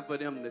it's time for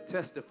them to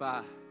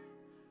testify,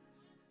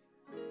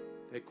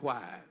 they're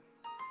quiet.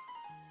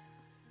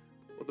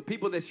 Well, the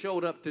people that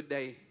showed up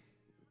today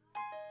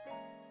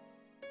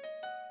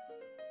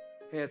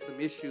had some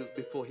issues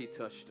before he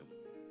touched them.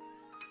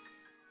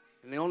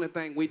 And the only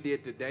thing we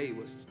did today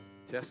was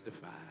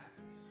testify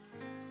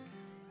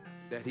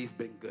that he's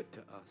been good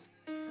to us.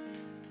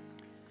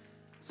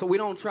 So we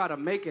don't try to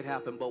make it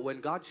happen, but when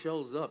God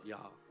shows up,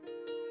 y'all,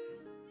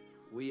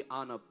 we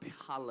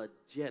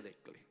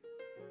unapologetically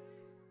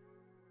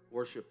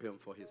worship him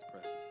for his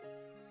presence.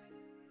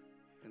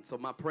 And so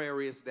my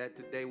prayer is that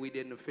today we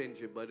didn't offend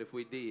you, but if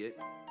we did,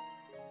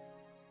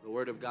 the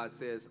word of God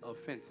says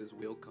offenses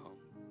will come.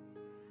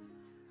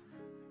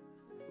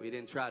 We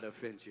didn't try to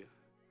offend you,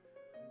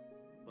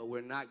 but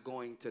we're not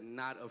going to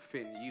not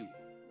offend you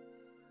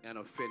and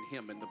offend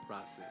him in the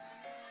process.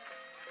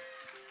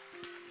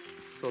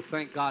 So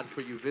thank God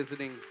for you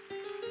visiting.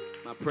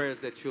 My prayer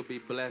is that you'll be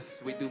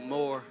blessed. We do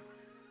more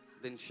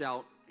than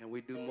shout, and we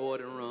do more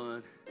than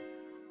run.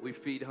 We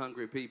feed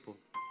hungry people,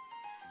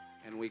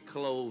 and we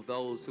clothe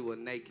those who are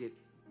naked,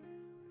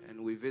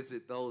 and we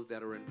visit those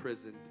that are in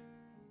prison,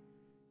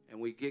 and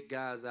we get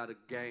guys out of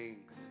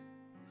gangs,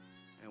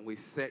 and we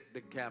set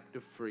the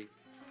captive free.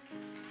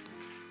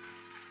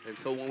 And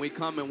so when we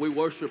come and we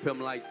worship him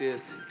like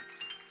this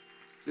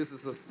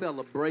is a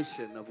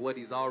celebration of what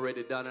he's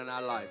already done in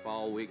our life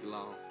all week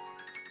long.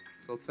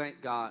 So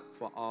thank God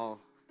for all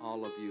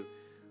of you.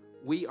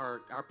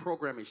 Our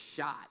program is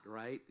shot,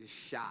 right? It's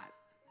shot.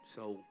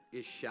 So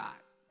it's shot.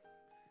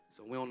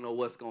 So we don't know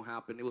what's going to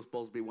happen. It was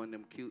supposed to be one of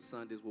them cute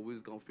Sundays where we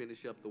was going to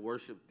finish up the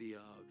worship, the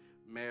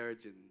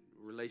marriage and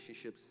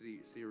relationship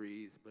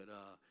series, but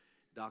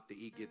Dr.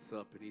 E gets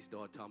up and he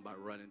started talking about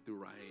running through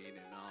rain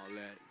and all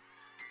that.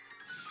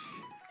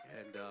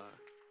 And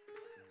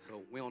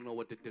so we don't know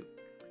what to do.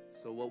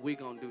 So what we're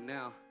going to do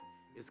now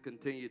is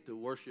continue to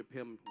worship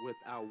him with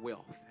our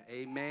wealth.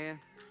 Amen.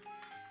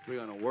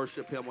 We're going to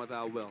worship him with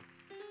our wealth.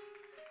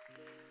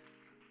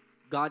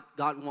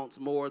 God wants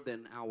more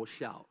than our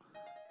shout.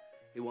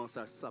 He wants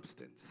our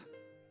substance.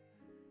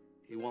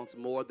 He wants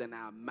more than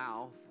our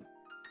mouth.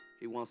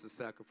 He wants to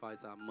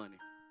sacrifice our money.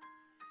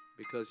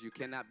 Because you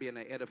cannot be in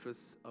an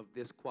edifice of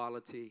this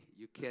quality.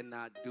 You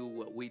cannot do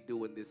what we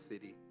do in this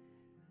city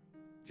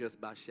just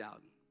by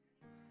shouting.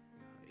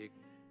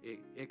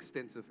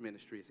 Extensive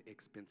ministry is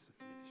expensive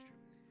ministry.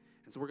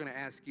 And so we're going to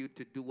ask you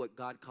to do what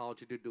God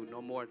called you to do.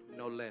 No more,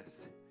 no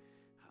less.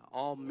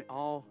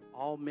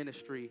 All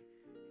ministry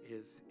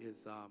is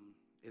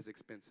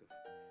expensive.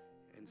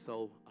 And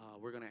so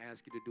we're going to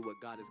ask you to do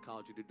what God has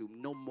called you to do.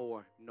 No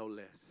more, no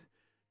less.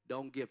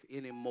 Don't give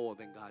any more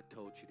than God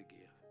told you to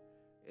give.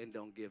 And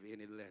don't give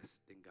any less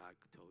than God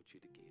told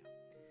you to give.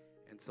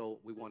 And so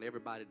we want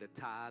everybody to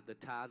tithe. The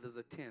tithe is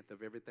a tenth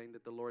of everything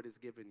that the Lord has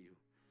given you.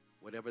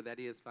 Whatever that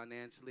is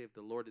financially, if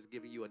the Lord is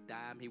giving you a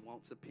dime, he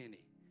wants a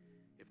penny.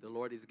 If the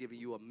Lord is giving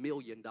you $1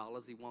 million,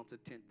 he wants a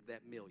tenth of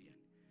that million.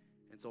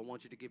 And so I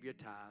want you to give your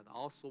tithe. I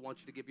also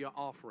want you to give your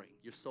offering.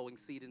 You're sowing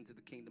seed into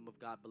the kingdom of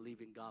God,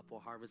 believing God for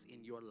harvest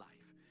in your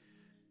life.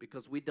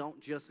 Because we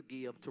don't just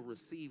give to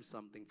receive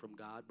something from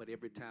God, but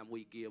every time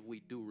we give,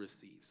 we do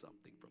receive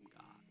something from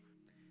God.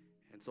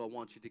 And so I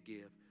want you to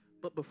give.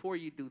 But before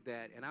you do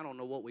that, and I don't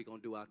know what we're going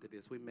to do after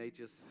this. We may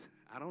just,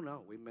 I don't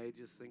know. We may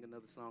just sing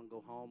another song,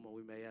 go home, or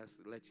we may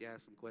let you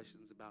ask some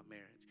questions about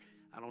marriage.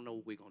 I don't know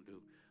what we're going to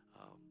do.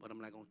 But I'm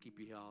not going to keep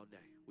you here all day.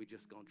 We're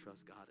just going to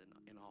trust God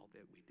in all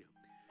that we do.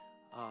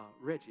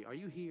 Reggie, are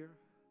you here?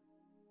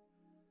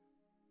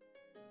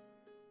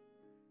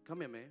 Come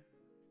here, man.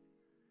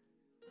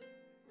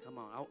 Come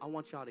on. I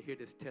want y'all to hear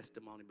this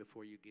testimony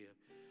before you give.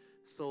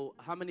 So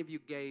how many of you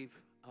gave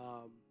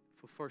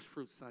for First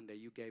Fruit Sunday?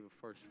 You gave a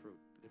first fruit.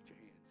 Lift your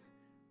hands.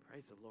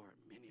 Praise the Lord.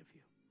 Many of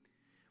you.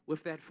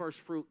 With that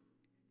first fruit,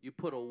 you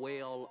put a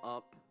well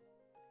up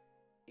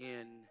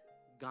in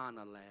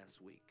Ghana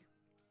last week.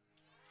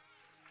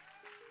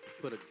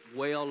 Put a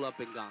well up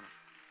in Ghana.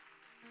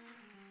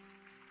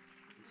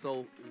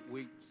 So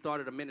we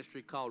started a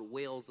ministry called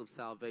Wells of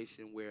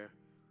Salvation where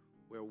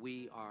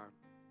we are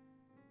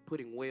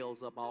putting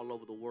wells up all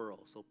over the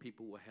world so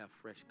people will have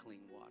fresh,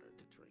 clean water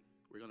to drink.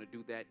 We're going to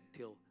do that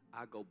until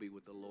I go be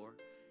with the Lord.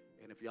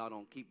 And if y'all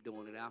don't keep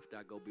doing it after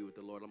I go be with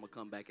the Lord, I'm going to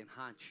come back and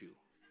haunt you.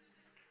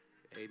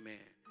 Amen.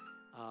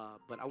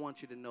 But I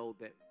want you to know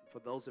that for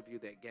those of you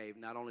that gave,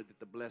 not only did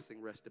the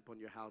blessing rest upon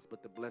your house,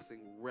 but the blessing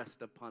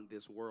rest upon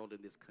this world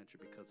and this country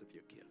because of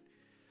your gift.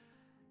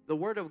 The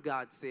Word of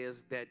God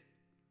says that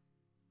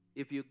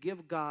if you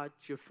give God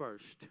your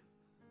first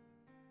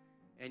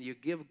and you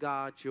give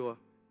God your,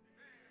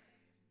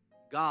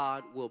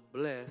 God will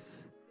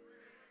bless.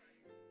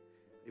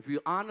 If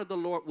you honor the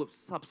Lord with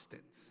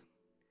substance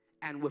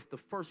and with the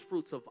first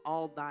fruits of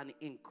all thine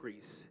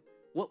increase,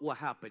 what will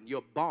happen?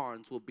 Your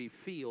barns will be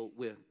filled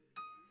with,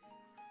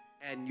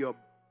 and your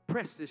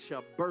presses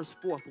shall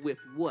burst forth with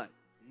what?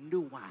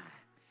 New wine.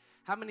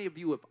 How many of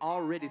you have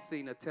already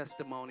seen a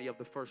testimony of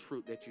the first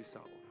fruit that you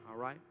saw? All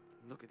right?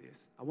 Look at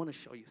this. I want to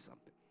show you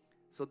something.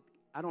 So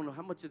I don't know,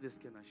 how much of this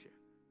can I share?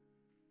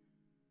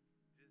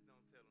 Just don't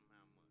tell them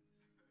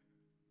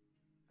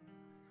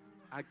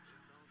how much.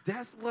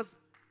 That's what's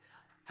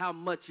how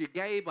much you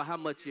gave or how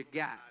much you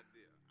got.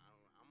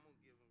 I'm going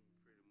to give them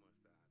pretty much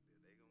the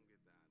idea. They're going to get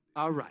the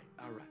idea. All right,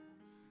 all right.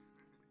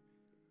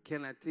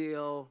 Can I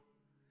tell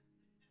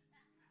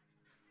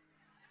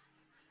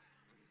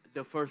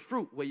the first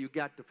fruit, where you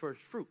got the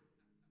first fruit?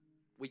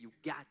 Where you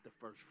got the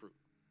first fruit?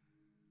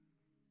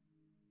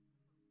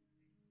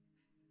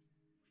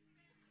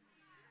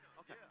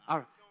 Okay, all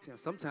right. You know,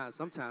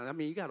 sometimes, I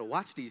mean, you got to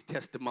watch these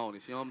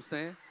testimonies, you know what I'm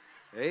saying?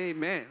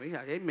 Amen.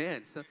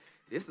 Amen. So,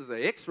 this is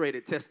an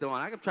X-rated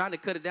testimony. I'm trying to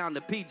cut it down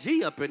to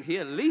PG up in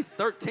here, at least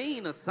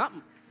 13 or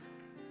something.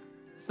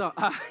 So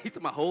he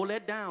said, hold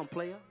that down,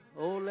 player.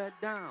 Hold that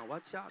down.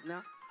 Watch out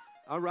now.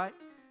 All right.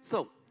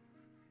 So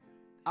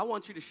I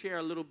want you to share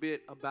a little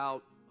bit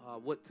about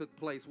what took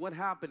place. What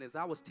happened is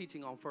I was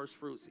teaching on first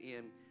fruits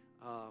in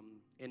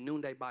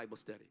noonday Bible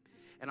study.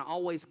 And I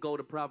always go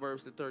to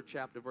Proverbs, the 3rd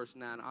chapter, verse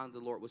 9. Honor the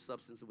Lord with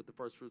substance and with the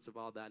first fruits of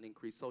all thine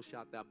increase. So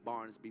shalt thy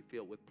barns be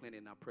filled with plenty,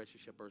 and thy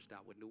precious shall burst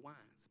out with new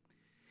wines.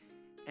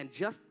 And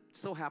just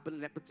so happened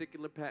in that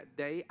particular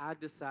day, I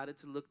decided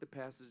to look the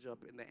passage up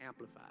in the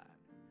Amplified.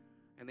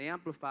 And the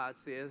Amplified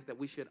says that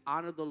we should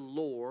honor the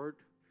Lord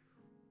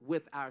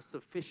with our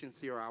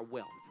sufficiency or our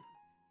wealth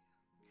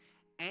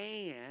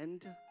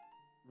and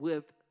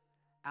with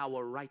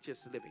our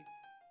righteous living.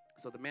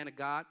 So the man of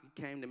God,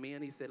 he came to me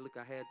and he said, look,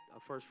 I had a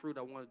first fruit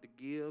I wanted to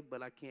give,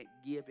 but I can't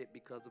give it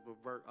because of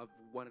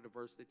one of the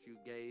verses that you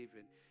gave,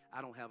 and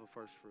I don't have a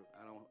first fruit.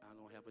 I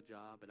don't have a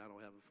job, and I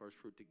don't have a first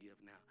fruit to give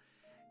now.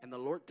 And the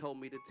Lord told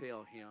me to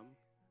tell him,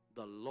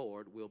 the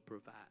Lord will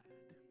provide.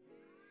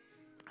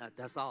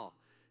 That's all.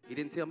 He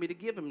didn't tell me to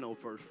give him no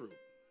first fruit.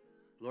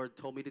 Lord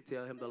told me to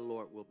tell him the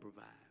Lord will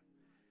provide.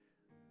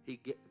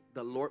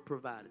 The Lord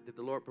provided. Did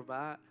the Lord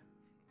provide?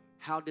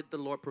 How did the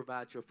Lord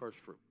provide your first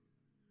fruit?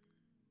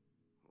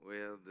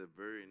 Well, the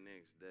very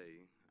next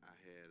day, I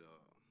had a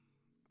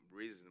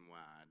reason why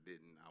I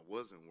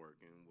wasn't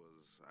working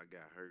was I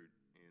got hurt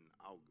in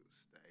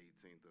August, the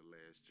 18th of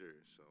last year.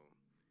 So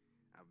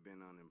I've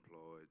been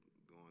unemployed,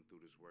 going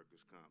through this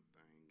workers' comp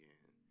thing,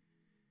 and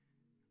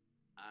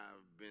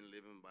I've been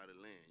living by the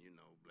land. You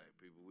know, black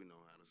people, we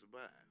know how to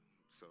survive.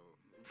 So,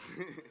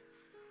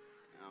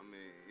 I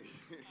mean,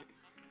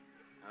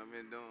 I've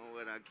been doing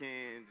what I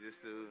can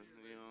just to,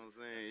 you know what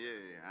I'm saying?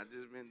 Yeah, I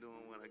just been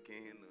doing what I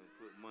can to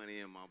put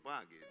money in my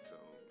pocket.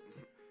 So,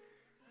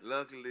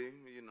 luckily,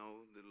 you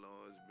know, the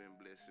Lord's been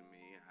blessing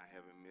me. I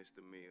haven't missed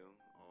a meal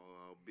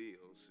or a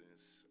bill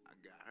since I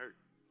got hurt.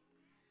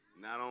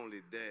 Not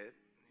only that,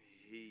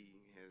 He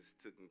has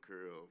taken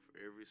care of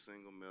every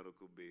single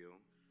medical bill.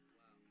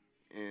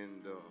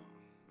 And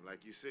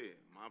like you said,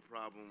 my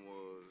problem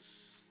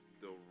was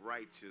the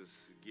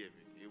righteous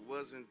giving. It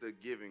wasn't the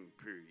giving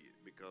period,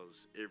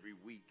 because every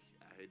week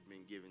I had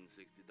been given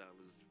 $60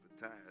 for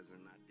tithes,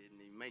 and I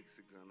didn't even make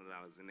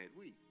 $600 in that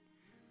week.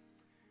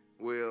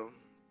 Well,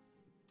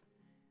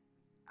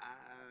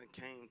 I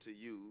came to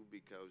you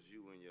because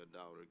you and your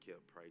daughter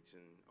kept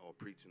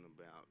preaching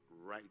about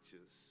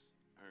righteous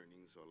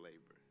earnings or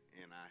labor,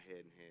 and I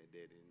hadn't had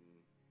that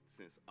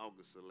since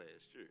August of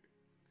last year.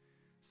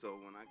 So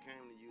when I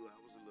came to you, I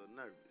was a little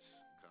nervous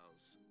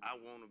because I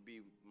want to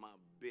be my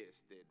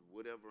best at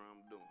whatever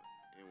I'm doing.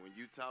 And when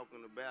you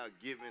talking about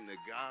giving to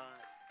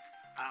God,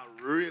 I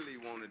really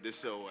wanted to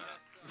show out.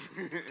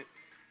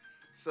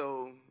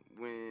 So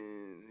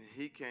when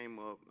he came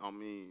up,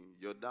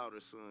 your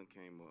daughter's son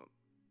came up,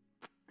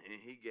 and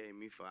he gave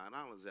me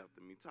 $5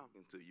 after me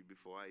talking to you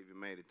before I even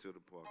made it to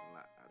the parking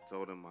lot. I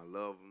told him I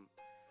love him,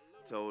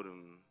 told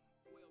him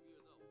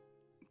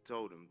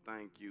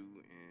thank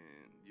you,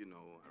 and, you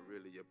know, I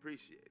really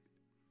appreciate it.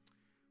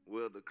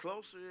 Well, the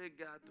closer it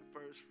got to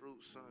First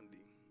Fruit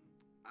Sunday,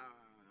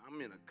 I'm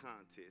in a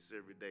contest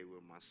every day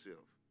with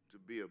myself to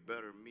be a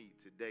better me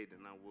today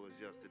than I was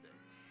yesterday.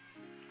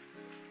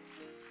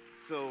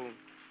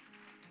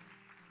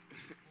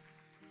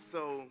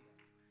 So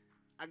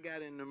I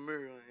got in the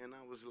mirror and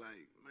I was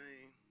like,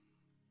 man,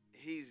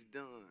 he's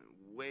done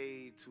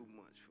way too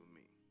much for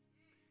me.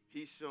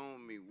 He's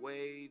shown me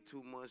way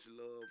too much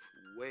love,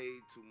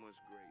 way too much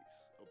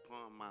grace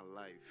upon my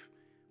life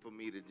for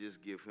me to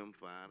just give him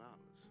 $5.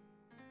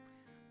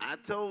 I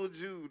told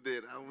you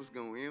that I was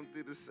going to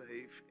empty the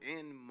safe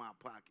in my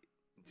pocket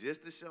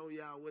just to show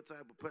y'all what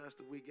type of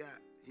pastor we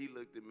got. He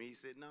looked at me, he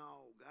said,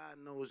 no, God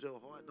knows your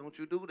heart. Don't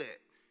you do that.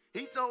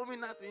 He told me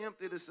not to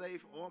empty the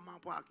safe or my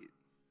pocket.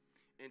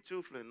 And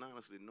truthfully and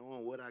honestly,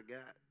 knowing what I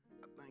got,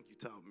 I think you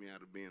talked me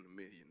out of being a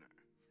millionaire.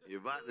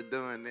 If I'd have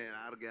done that,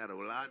 I'd have got a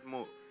lot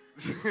more.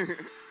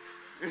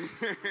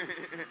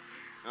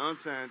 I'm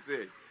trying to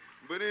tell you.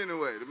 But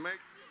anyway,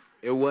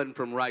 it wasn't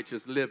from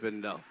righteous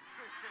living, though.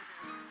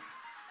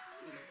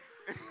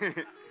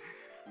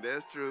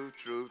 That's true.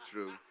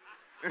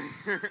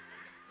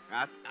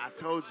 I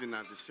told you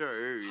not to share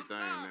everything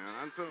now.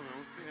 I'm telling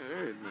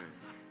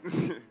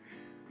everything.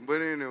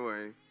 But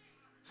anyway,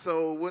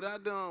 so what I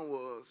done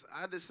was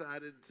I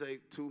decided to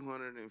take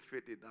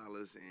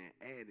 $250 and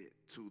add it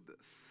to the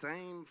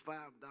same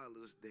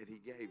 $5 that he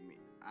gave me.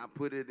 I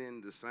put it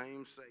in the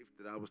same safe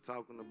that I was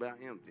talking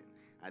about emptying.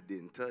 I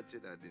didn't touch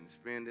it. I didn't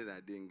spend it. I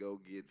didn't go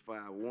get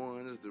 5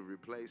 ones to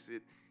replace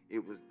it.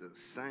 It was the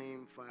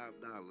same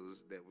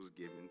 $5 that was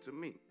given to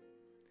me.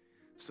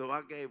 So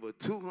I gave a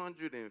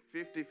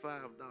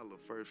 $255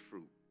 first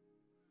fruit.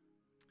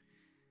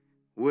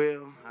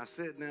 Well, I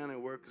sat down at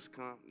workers'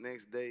 comp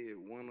next day at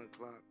 1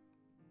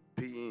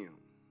 p.m.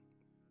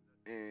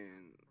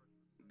 And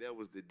that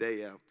was the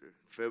day after,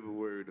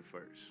 February the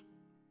 1st.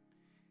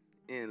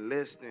 In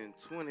less than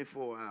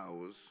 24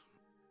 hours,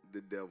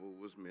 the devil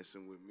was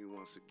messing with me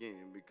once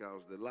again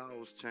because the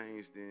laws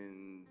changed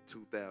in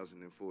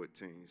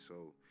 2014.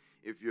 So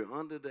if you're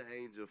under the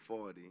age of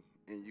 40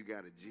 and you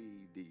got a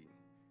GED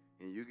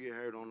and you get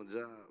hurt on the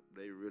job,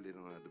 they really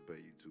don't have to pay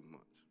you too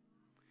much.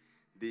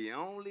 The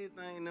only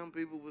thing them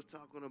people was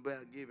talking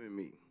about giving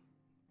me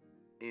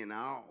in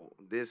all,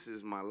 this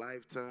is my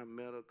lifetime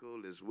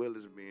medical as well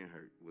as being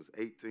hurt, was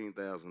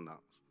 $18,000.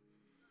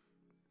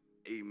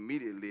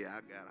 Immediately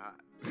I got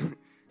hot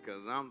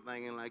because I'm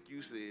thinking, like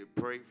you said,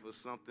 pray for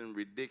something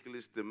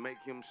ridiculous to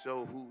make him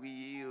show who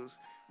he is.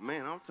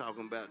 Man, I'm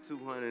talking about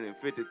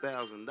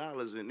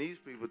 $250,000 and these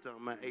people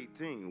talking about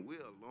 18. We're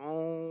a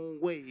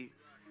long way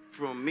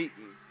from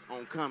meeting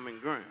on common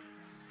ground.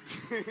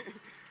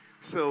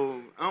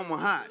 So I'm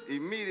hot.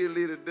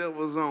 Immediately the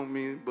devil's on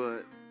me,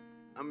 but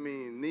I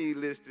mean,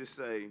 needless to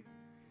say,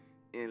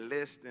 in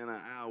less than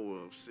an hour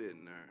of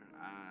sitting there,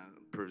 I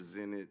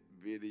presented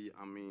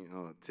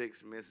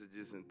text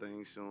messages and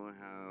things showing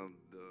how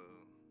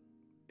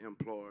the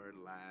employer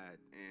lied.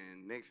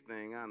 And next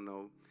thing I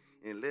know,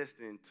 in less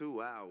than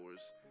 2 hours,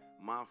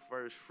 my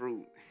first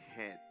fruit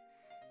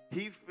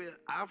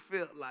I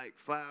felt like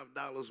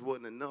 $5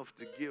 wasn't enough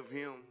to give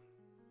him,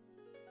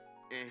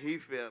 and he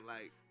felt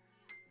like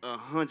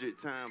 100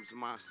 times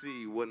my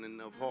seed wasn't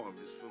enough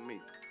harvest for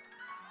me.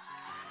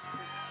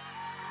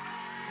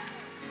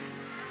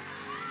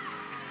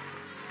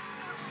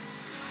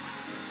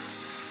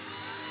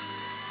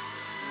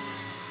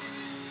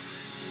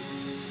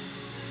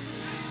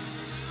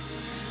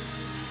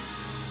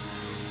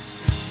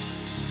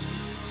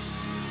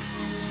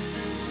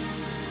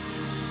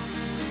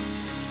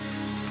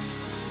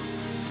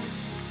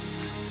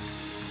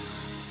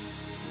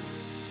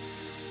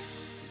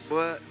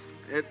 But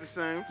at the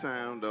same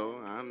time, though,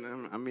 I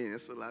mean,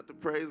 it's a lot to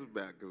praise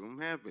about because I'm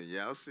happy.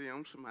 Y'all see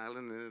I'm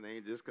smiling, and it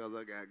ain't just because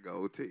I got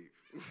gold teeth.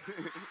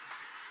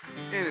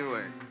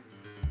 Anyway,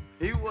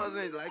 he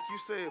wasn't, like you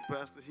said,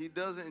 Pastor, he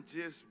doesn't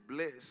just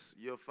bless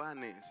your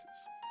finances.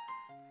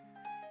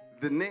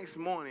 The next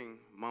morning,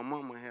 my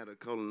mama had a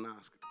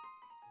colonoscopy.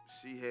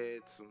 She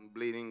had some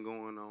bleeding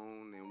going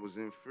on and was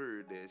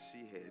inferred that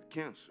she had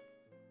cancer.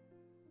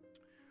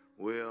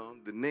 Well,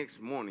 the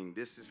next morning,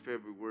 this is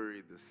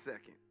February the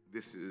 2nd.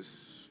 This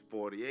is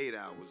 48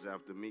 hours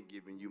after me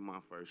giving you my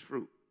first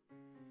fruit.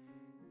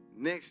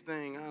 Next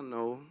thing I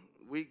know,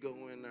 we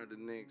go in there the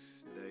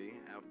next day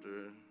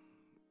after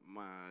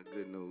my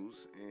good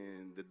news,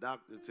 and the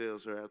doctor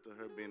tells her after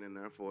her being in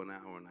there for an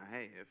hour and a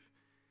half,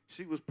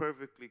 she was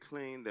perfectly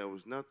clean. There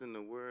was nothing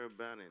to worry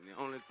about, and the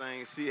only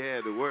thing she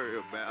had to worry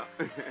about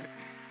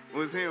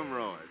was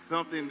hemorrhoids,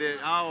 something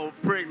that all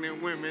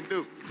pregnant women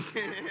do.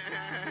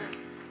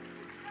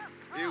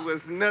 It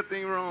was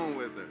nothing wrong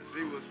with her.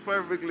 She was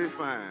perfectly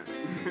fine.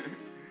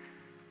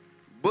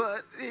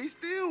 But he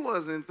still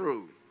wasn't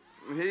through.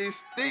 He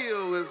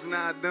still was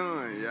not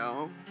done,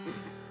 y'all.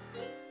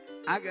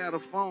 I got a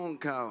phone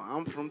call.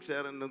 I'm from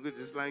Chattanooga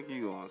just like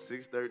you on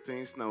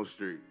 613 Snow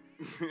Street.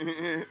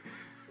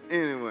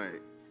 Anyway,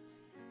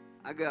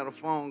 I got a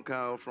phone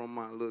call from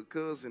my little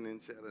cousin in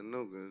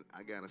Chattanooga.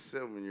 I got a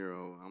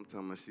 7-year-old. I'm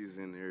talking about she's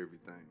into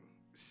everything.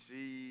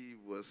 She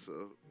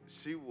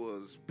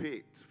was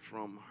picked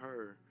from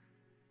her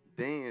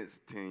dance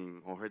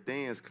team or her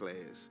dance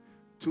class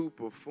to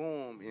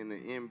perform in the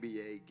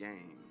NBA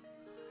game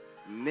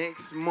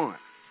next month.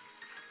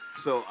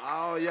 So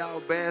all y'all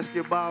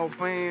basketball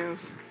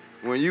fans,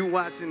 when you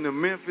watching the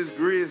Memphis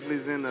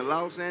Grizzlies and the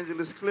Los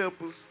Angeles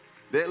Clippers,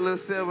 that little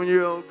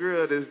 7-year-old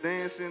girl that's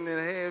dancing at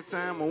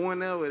halftime or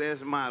whenever,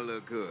 that's my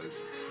little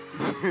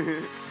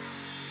cousin.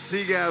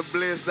 She got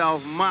blessed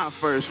off my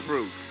first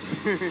fruit.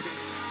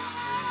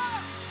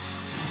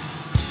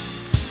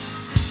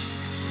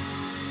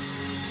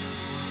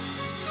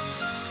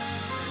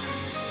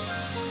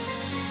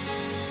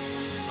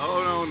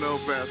 Hold on, though,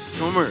 Pastor.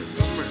 Come here.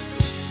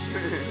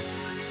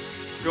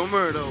 Come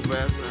here, though,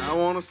 Pastor. I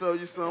want to show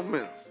you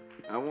something else.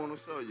 I want to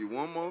show you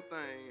one more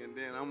thing, and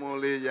then I'm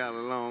going to leave y'all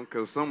alone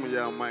because some of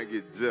y'all might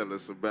get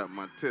jealous about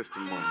my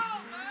testimony.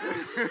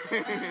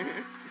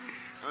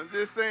 I'm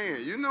just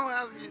saying, you know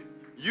how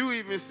you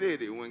even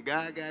said it. When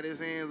God got his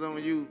hands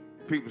on you,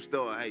 people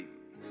start hating.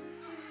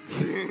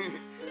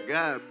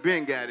 God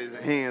been got his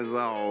hands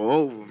all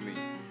over me,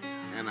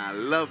 and I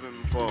love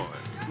him for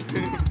it.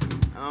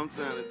 I'm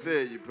trying to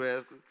tell you,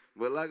 Pastor.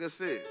 But like I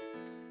said,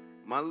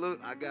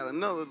 I got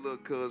another little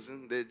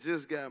cousin that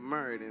just got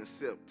married in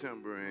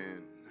September,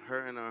 and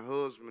her and her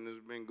husband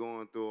has been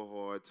going through a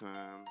hard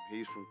time.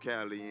 He's from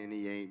Cali, and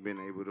he ain't been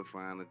able to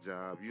find a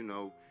job. You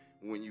know,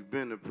 when you've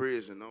been to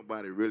prison,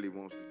 nobody really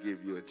wants to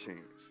give you a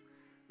chance.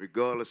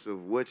 Regardless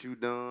of what you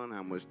done,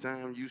 how much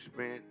time you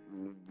spent,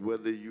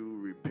 whether you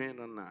repent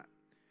or not.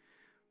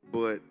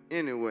 But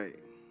anyway,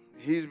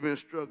 he's been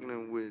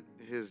struggling with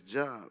his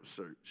job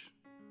search.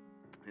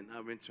 And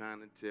I've been trying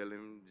to tell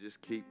him, just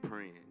keep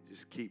praying.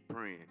 Just keep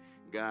praying.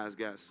 God's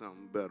got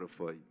something better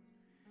for you.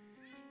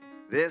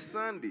 That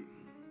Sunday,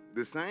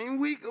 the same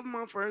week of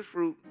my first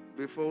fruit,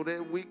 before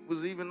that week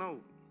was even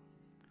over,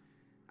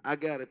 I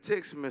got a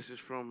text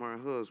message from her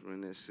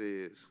husband that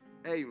says,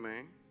 "Hey,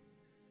 man,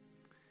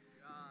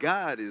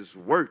 God is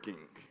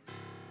working.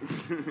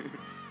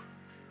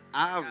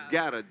 I've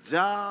got a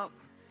job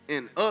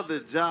and other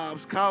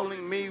jobs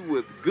calling me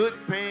with good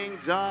paying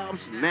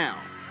jobs now.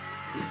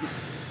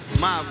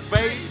 My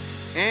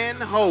faith and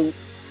hope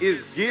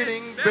is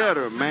getting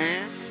better,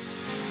 man."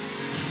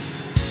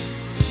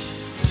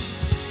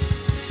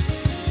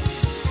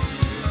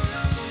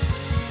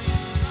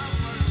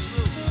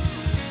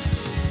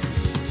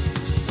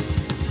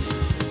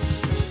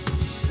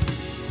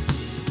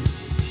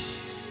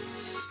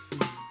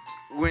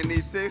 When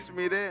he texted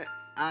me that,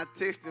 I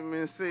texted him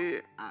and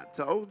said, "I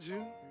told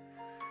you."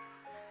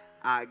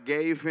 I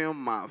gave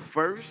him my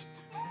first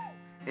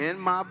and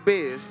my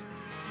best,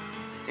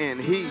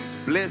 and he's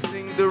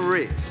blessing the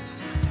rest.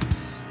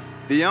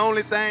 The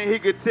only thing he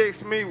could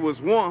text me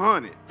was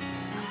 100.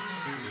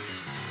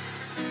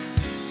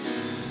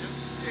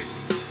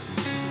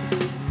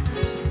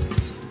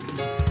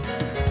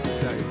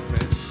 Thanks,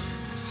 man.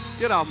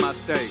 Get off my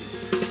stage.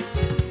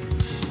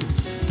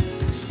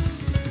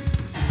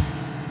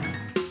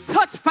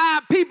 Touch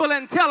 5 people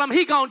and tell them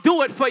he gonna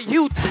do it for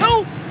you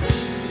too.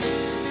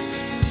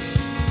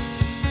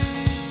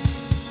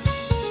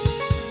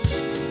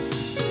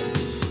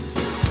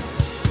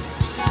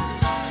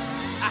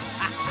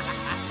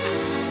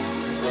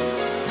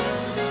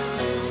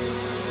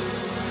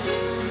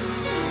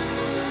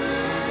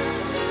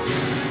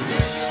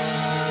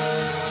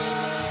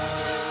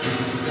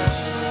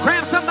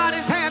 Grab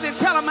somebody's hand and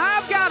tell them,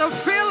 I've got a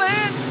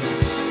feeling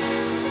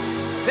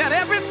that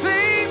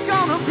everything's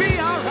gonna be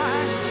all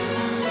right.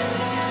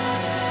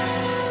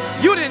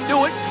 You didn't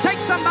do it. Shake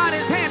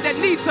somebody's hand that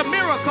needs a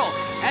miracle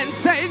and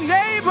say,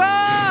 neighbor,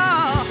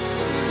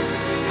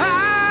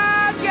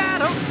 I've got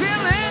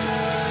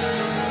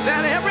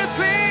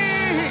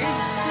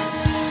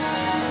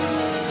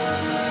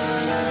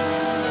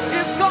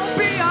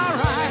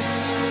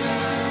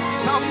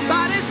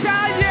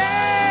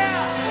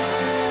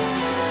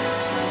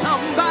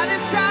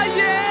Somebody shout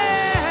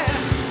yeah.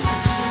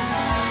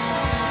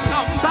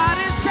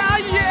 Somebody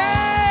shout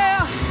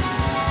yeah.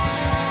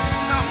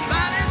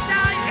 Somebody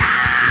shout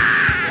yeah.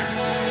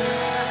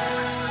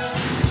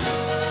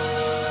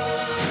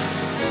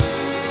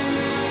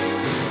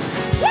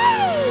 Woo!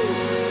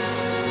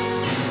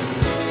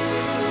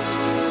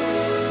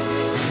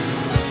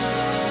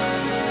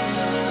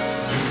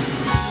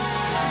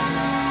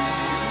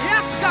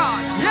 Yes,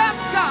 God. Yes,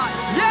 God.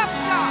 Yes,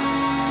 God.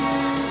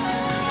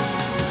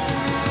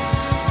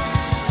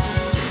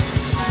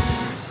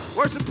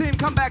 Worship team,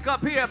 come back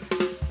up here.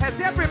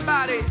 Has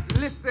everybody,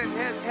 listen,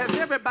 has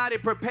everybody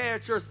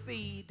prepared your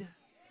seed?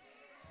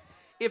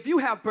 If you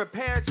have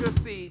prepared your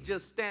seed,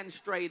 just stand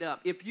straight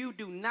up. If you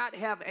do not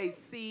have a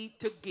seed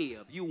to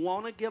give, you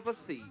want to give a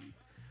seed,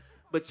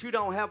 but you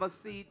don't have a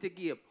seed to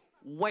give,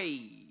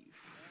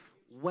 wave.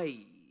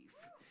 Wave.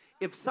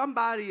 If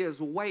somebody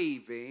is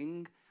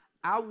waving,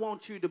 I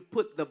want you to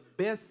put the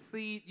best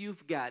seed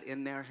you've got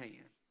in their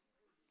hand.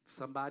 If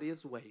somebody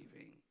is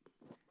waving,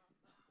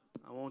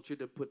 I want you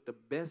to put the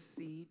best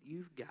seed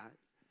you've got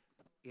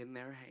in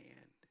their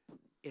hand.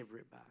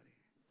 Everybody.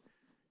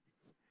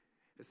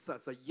 It's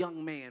a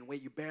young man where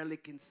you barely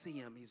can see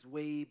him. He's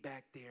way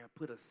back there.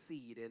 Put a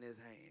seed in his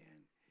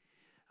hand.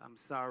 I'm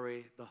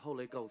sorry, the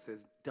Holy Ghost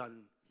has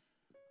done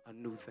a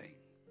new thing.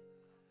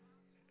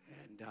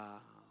 And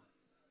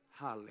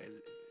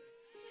hallelujah.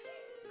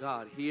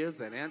 God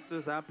hears and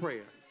answers our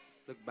prayer.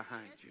 Look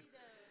behind you.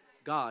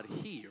 God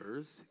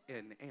hears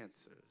and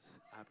answers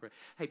our prayer.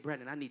 Hey,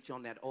 Brandon, I need you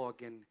on that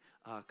organ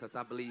because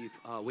I believe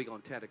we're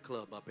going to tear the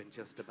club up in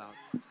just about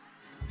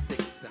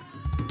 6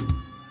 seconds. All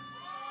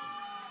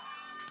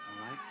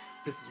right?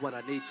 This is what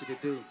I need you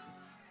to do.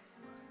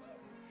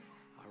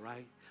 All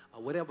right?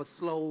 Whatever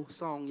slow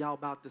song y'all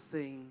about to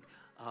sing,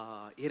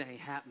 it ain't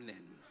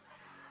happening.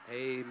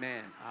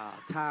 Amen.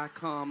 Ty,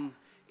 come.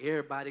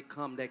 Everybody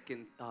come that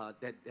can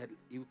that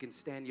you can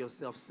stand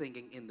yourself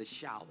singing in the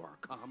shower.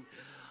 Come.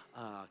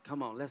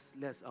 Come on, let's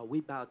we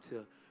about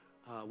to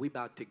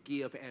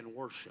give and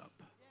worship.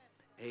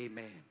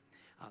 Amen.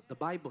 The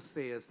Bible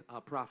says,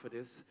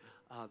 prophetess,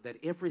 that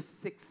every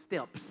 6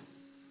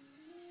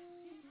 steps,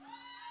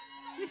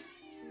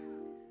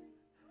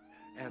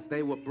 as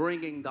they were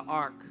bringing the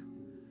ark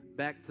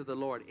back to the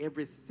Lord,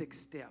 every 6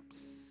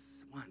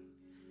 steps, 1,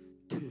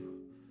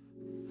 2,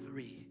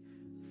 3,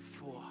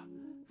 4,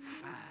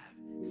 5,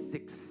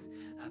 6,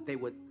 they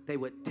would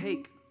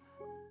take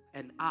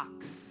an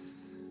ox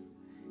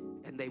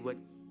and they would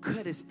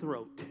cut his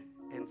throat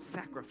and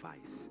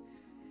sacrifice.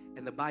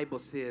 And the Bible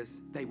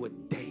says they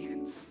would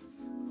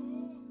dance.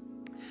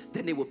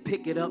 Then they would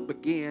pick it up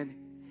again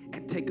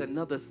and take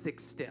another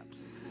 6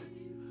 steps,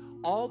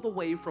 all the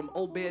way from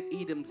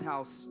Obed-Edom's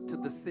house to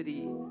the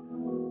city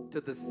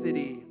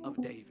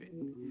of David.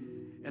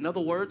 In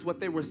other words, what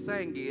they were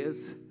saying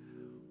is,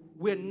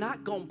 we're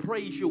not going to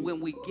praise you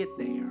when we get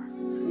there.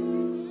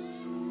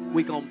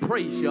 We're going to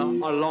praise you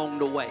along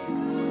the way.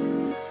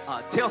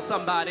 Tell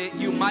somebody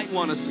you might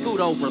want to scoot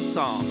over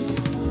some.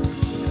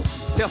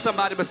 Tell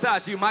somebody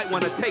besides you might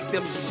want to take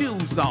them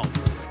shoes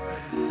off.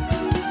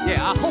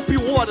 Yeah, I hope you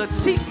wore the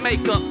cheap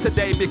makeup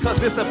today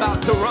because it's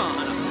about to run.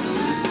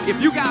 If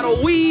you got a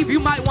weave,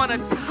 you might want to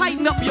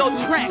tighten up your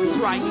tracks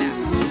right now.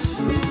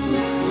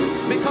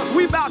 Because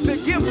we're about to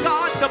give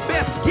God the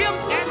best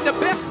gift and the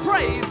best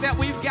praise that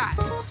we've got.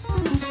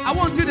 I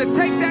want you to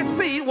take that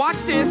seed,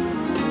 watch this.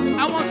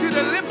 I want you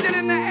to lift it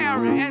in the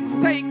air and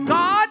say,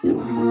 God,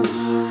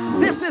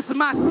 this is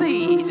my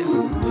seed.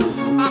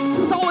 I'm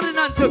sowing it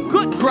unto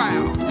good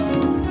ground.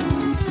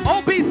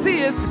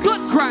 OBC is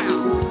good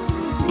ground.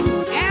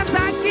 As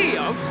I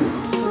give,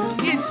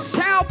 it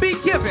shall be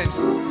given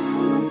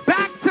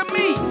back to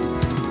me.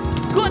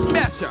 Good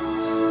measure,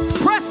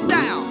 pressed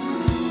down,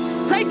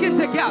 shaken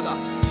together,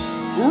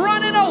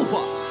 running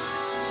over,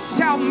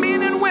 shall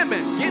men and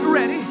women, get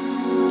ready,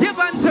 give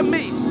unto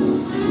me.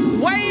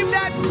 Wave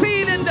that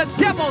seed in the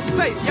devil's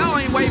face. Y'all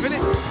ain't waving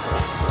it.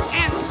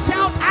 And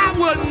shout, I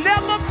will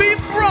never be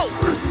broke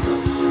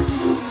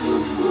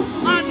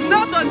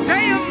another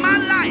day of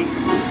my life.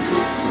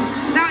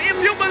 Now,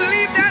 if you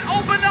believe that,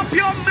 open up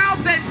your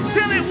mouth and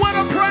seal it with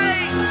a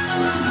praise.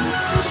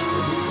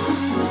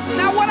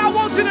 Now, what I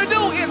want you to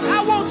do is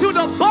I want you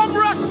to bum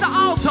rush the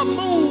altar.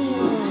 Move.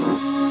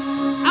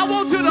 I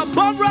want you to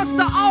bum rush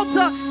the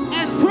altar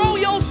and throw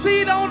your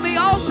seed on the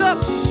altar.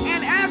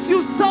 And as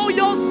you sow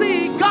your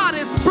seed, God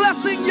is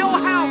blessing your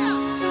house.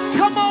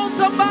 Come on,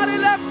 somebody,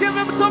 let's give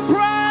him some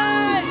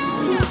praise.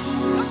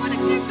 Come on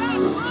and give God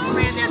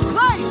glory in this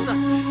place.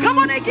 Come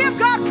on and give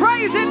God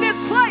praise in this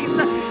place.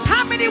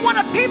 How many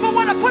people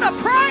want to put a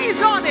praise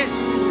on it?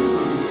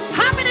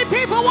 How many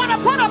people want to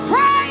put a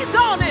praise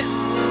on it?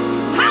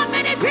 How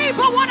many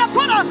people want to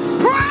put a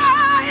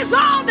praise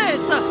on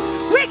it?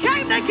 We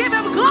came to give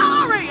him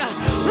glory.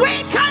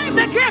 We came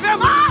to give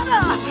him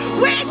honor.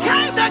 We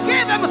came to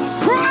give him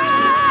praise.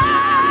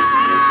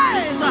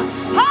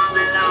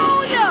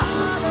 Hallelujah.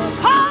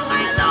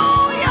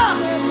 Hallelujah.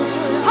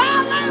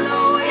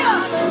 Hallelujah.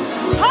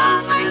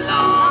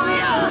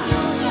 Hallelujah.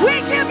 We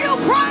give you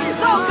praise,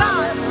 oh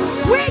God.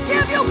 We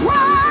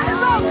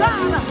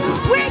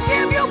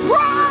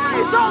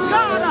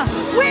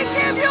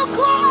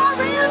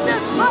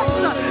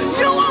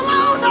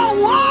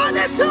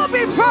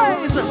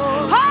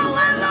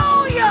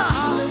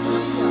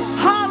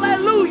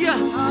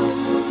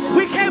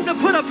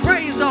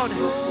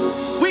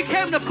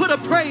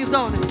praise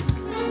on it.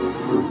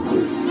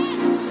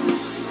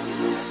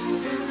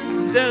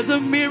 There's a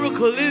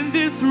miracle in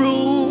this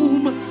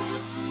room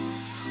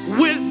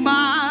with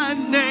my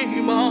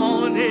name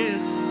on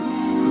it.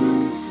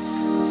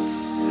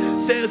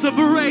 There's a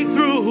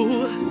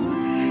breakthrough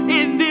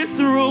in this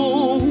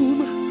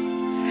room,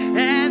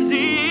 and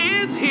He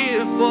is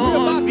here for We're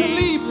about me. to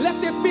leave.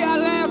 Let this be our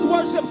last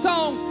worship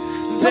song.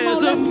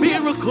 There's a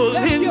miracle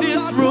in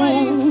this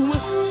room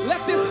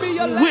Let this be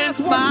your last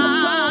with worship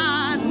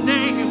my song.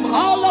 name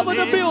All on over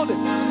the it. building.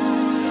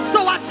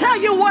 So I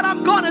tell you what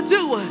I'm gonna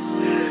do.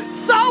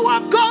 So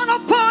I'm gonna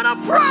put a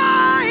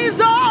prize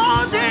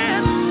on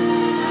it.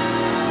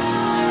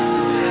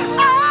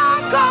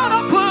 I'm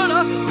gonna put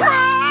a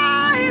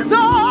prize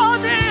on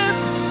it.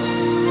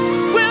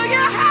 Will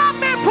you help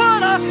me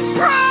put a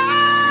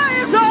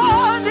prize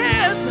on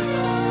it?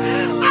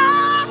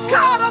 I'm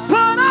gonna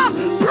put a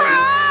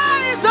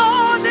prize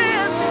on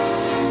it.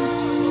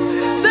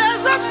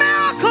 There's a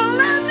miracle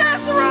in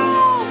this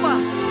room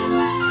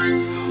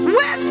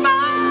with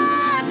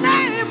my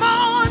name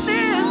on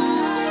this.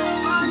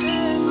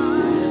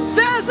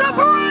 There's a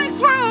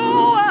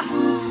breakthrough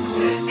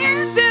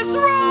in this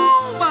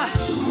room,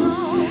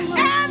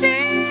 and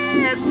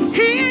He is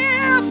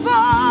here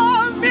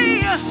for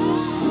me.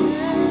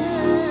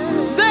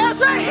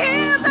 There's a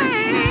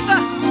healing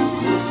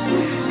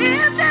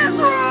in this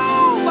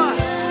room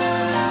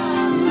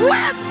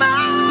with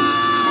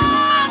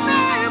my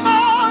name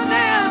on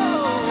this.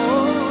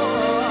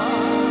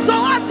 So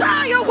I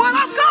tell you what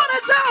I'm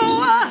gonna do.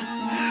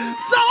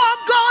 So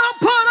I'm gonna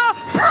put a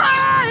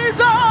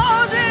prize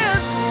on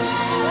this.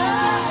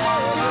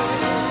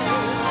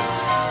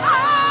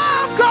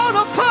 I'm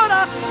gonna put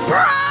a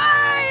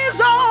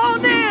prize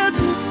on it.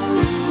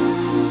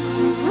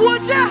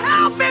 Would you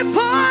help me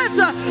put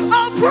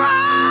a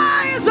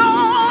prize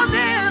on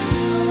this?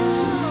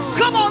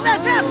 Come on,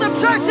 let's have some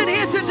church in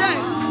here today.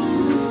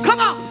 Come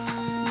on.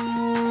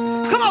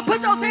 Come on,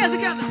 put those hands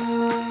together.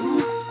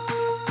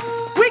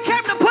 We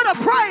came to put a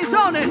praise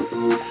on it.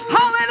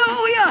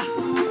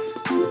 Hallelujah.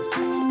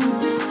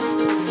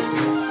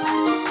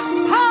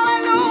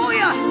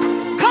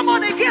 Hallelujah. Come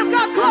on and give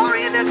God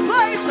glory in this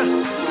place.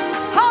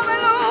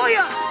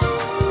 Hallelujah.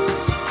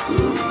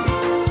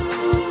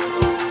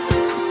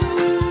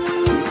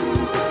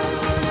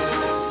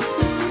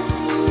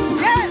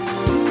 Yes.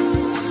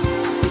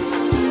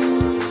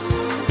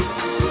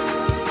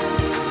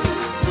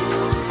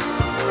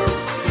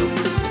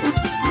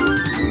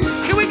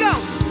 Here we go.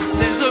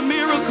 There's a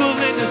miracle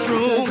in this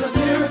room. There's a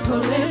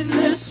miracle in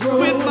this room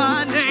With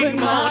my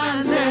name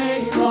on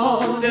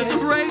it. There's a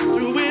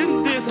breakthrough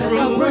in this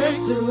room.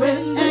 breakthrough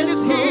in And this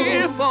it's room.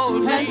 here for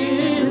And me.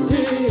 it's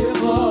here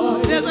for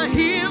you. There's a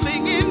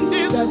healing in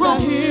this There's a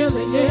room.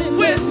 healing in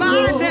With this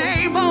my room.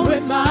 name on With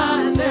it.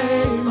 my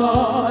name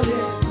on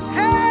it.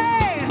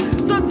 Hey,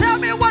 so tell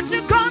me what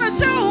you're gonna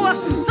do.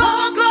 So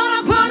I'm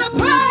gonna put a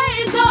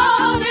praise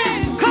on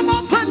it. Come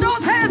on, put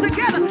those hands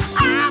together.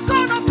 I'm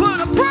gonna put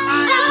a praise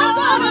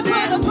on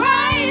it.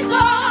 praise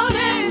on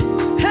it.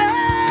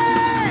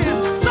 Hey,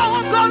 so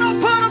I'm gonna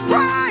put a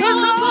praise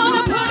on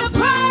it. put a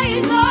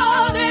praise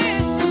on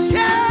it.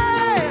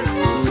 Yeah,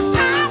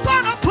 I'm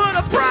gonna put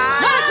a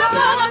praise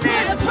on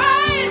it.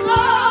 praise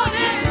on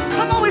it.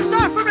 Come on, we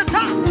start from the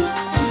top.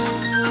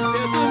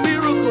 There's a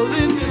miracle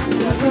in this room.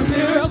 There's a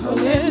miracle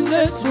in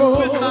this room.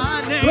 With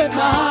my name With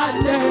my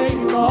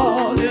name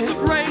on There's it. a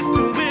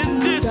breakthrough in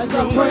this There's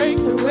a room.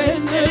 breakthrough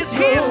in this It's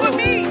here for room.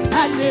 me.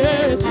 And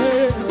it's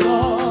here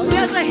for you.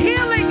 There's a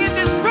healing in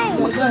this room.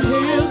 There's a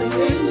healing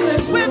in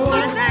this With room.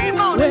 my name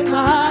on it. With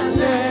my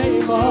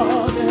name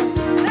on it.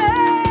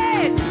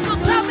 Hey, so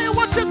tell me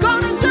what you're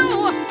gonna do.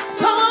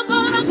 So I'm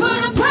gonna put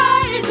a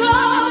praise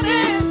on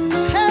it.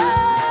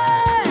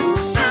 Hey,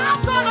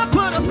 I'm gonna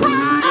put a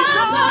prize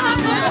on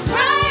it.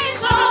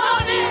 praise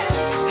on it.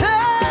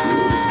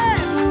 Hey,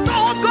 so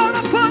I'm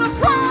gonna put a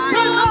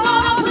prize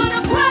on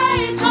it.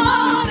 praise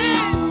on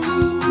it.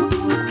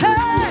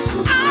 Hey,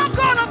 I'm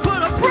gonna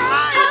put a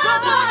prize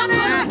on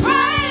it.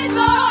 praise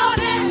on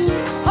it.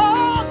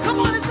 Oh, come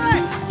on and say.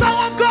 So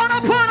I'm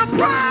gonna put a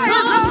prize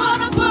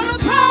on it. put a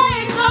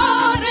praise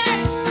on it.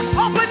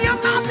 Open your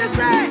mouth and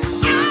say,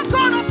 I'm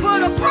gonna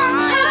put a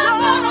prize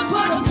on it.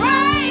 put a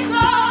praise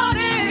on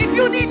it. If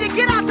you need to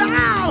get out the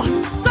aisle,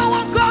 so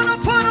I'm gonna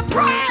put a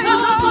prize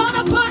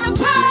on it. put a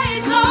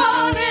praise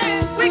on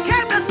it. We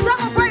came to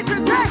celebrate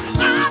today.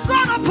 I'm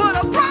gonna put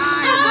a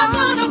prize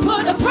on it.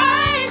 put a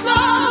praise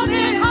on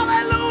it.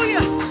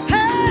 Hallelujah.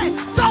 Hey,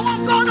 so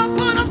I'm gonna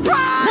put a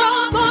prize.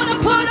 I'm gonna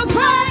put a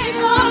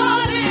praise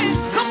on it.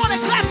 Come on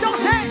and clap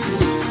those hands.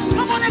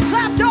 Come on and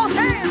clap those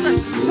hands.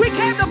 We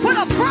came to put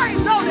a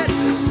praise on it.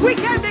 We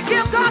came to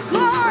give God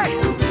glory.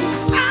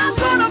 I'm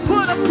gonna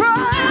put a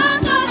prize.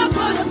 I'm gonna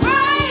put a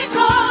praise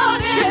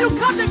on it.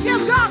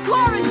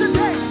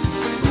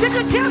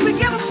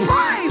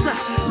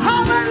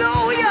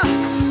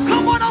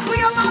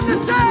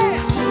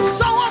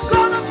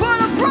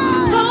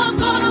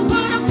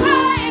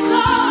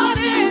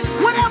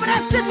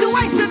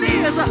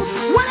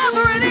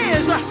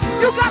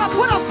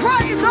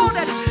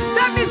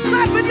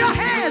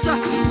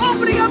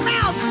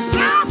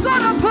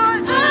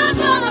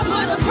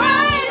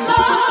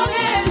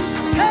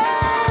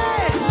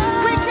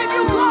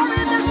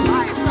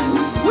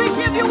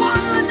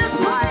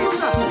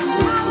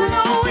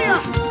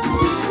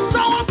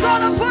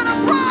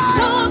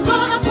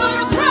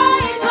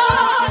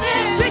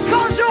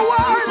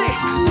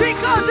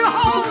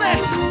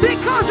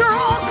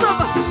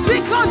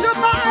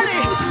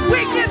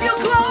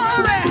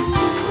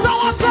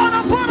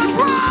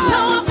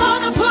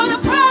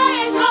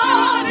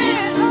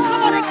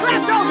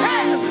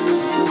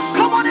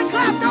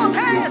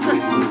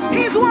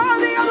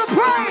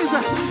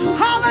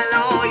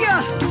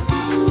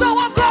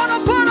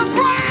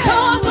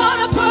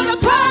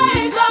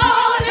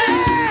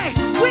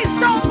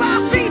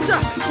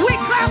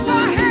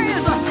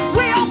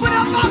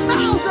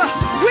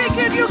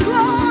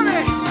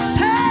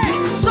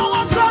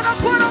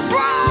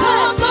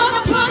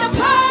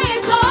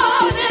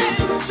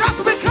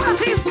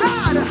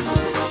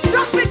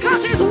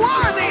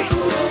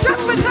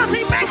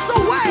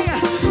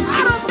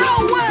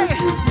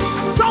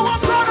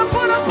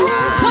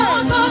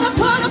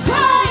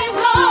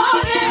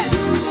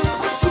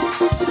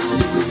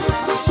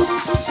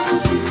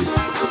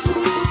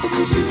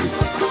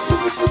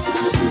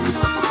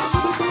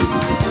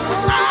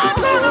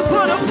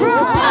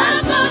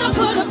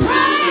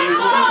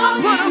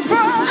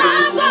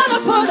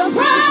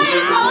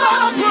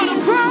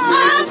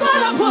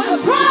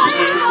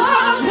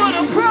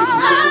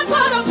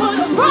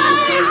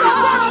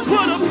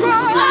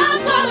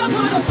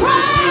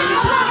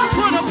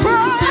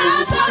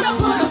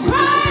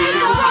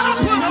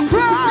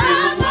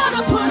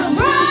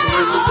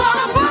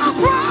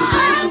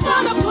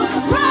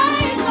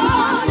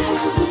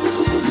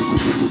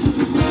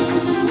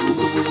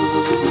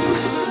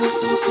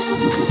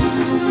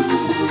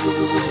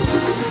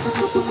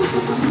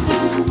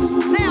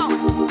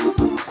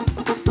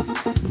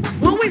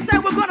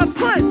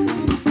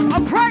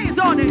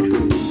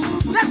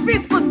 Let's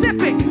be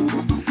specific.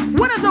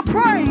 What is a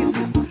praise?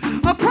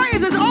 A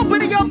praise is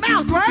opening your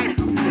mouth, right?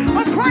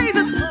 A praise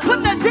is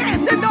putting a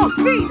dance in those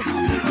feet.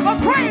 A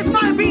praise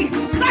might be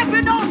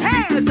clapping those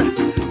hands.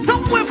 So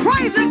when we're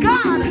praising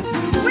God,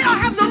 we don't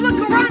have to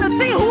look around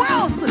and see who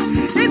else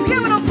is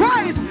giving a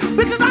praise,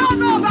 because I don't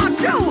know about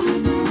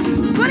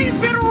you, but he's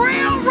been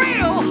real,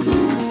 real,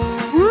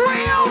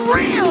 real,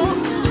 real,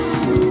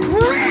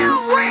 real,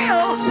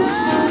 real,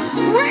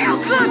 real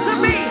good to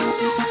me.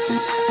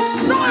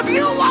 So if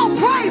you won't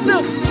praise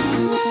him,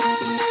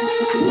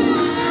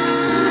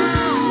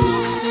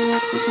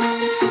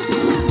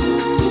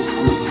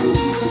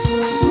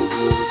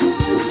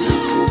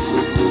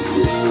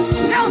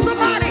 tell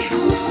somebody,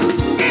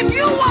 if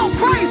you won't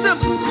praise him,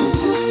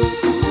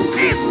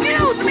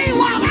 excuse me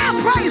while I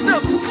praise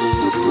him,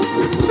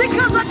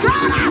 because the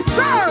God I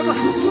serve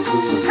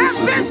has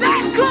been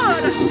that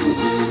good.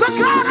 The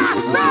God I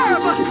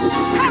serve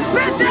has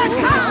been that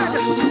kind.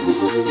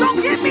 So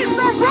give me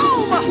some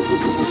room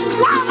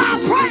while I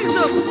praise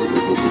him.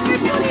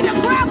 If you need to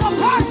grab a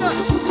partner,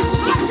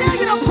 I dare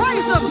you to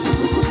praise him,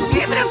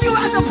 even if you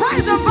have to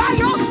praise him by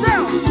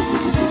yourself.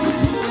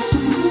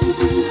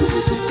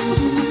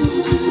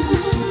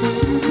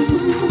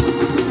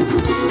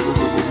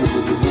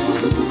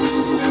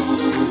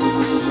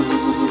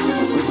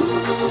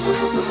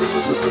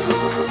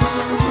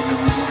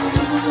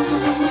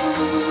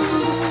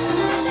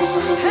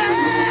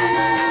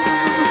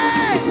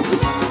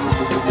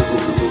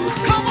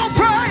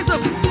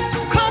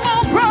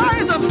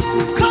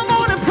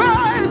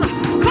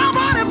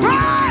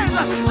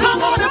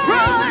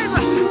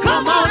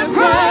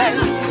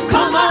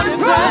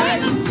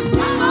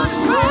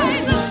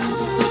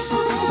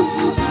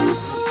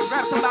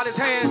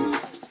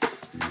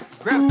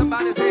 Grab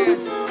somebody's hand.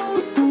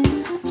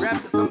 Grab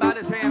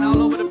somebody's hand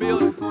all over the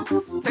building.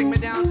 Take me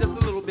down just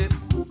a little bit.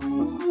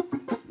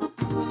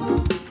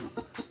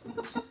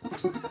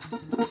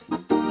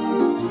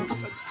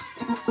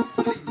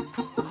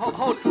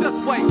 Hold it.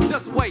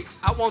 Just wait.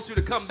 I want you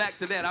to come back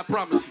to that, I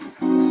promise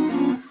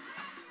you.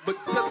 But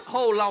just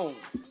hold on.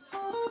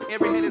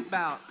 Every head is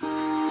bowed.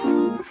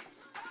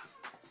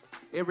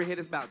 Every head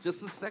is bowed.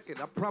 Just a second.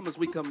 I promise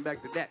we come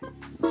back to that.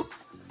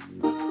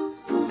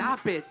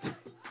 Stop it.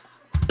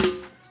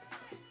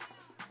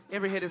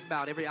 Every head is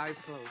bowed, every eye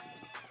is closed.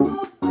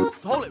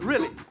 So hold it,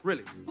 really.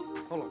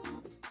 Hold on.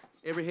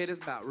 Every head is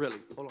bowed, really.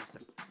 Hold on a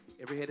second.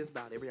 Every head is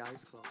bowed, every eye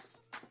is closed.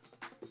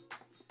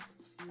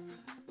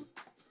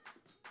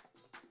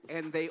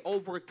 And they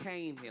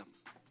overcame him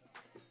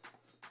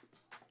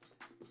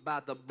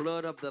by the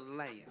blood of the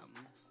Lamb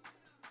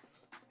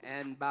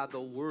and by the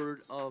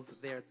word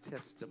of their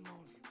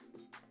testimony.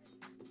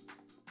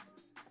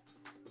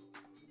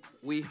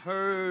 We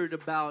heard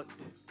about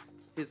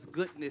his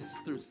goodness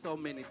through so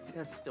many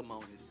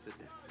testimonies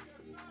today.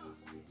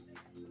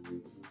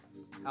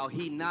 How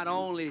he not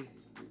only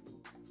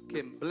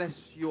can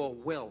bless your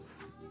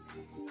wealth,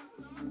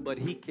 but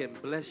he can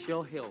bless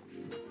your health.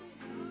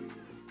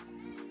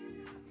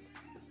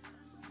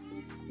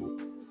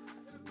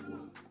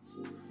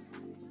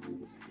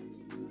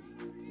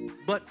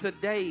 But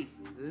today,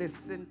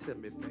 listen to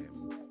me,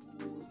 fam.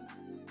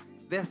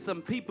 There's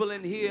some people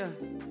in here,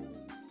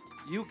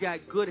 you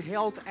got good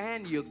health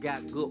and you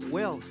got good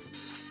wealth.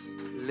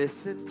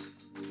 Listen,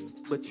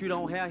 but you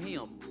don't have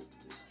him.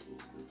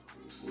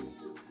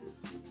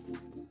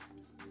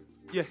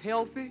 You're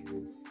healthy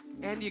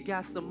and you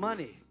got some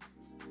money,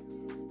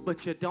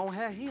 but you don't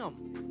have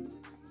him.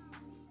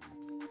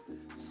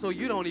 So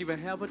you don't even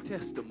have a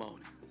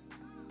testimony.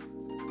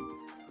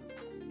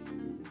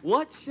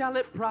 What shall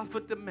it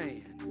profit the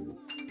man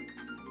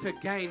to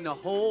gain the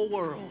whole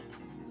world,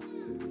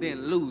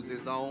 then lose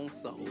his own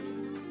soul?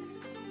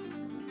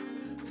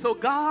 So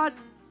God,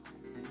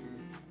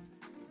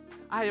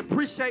 I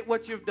appreciate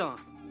what you've done.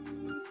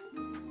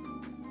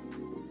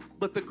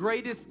 But the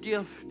greatest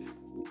gift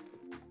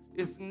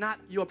is not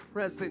your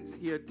presence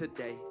here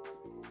today.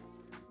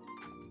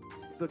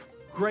 The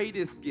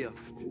greatest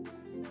gift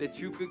that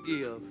you could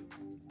give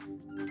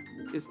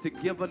is to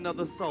give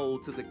another soul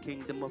to the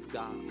kingdom of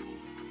God.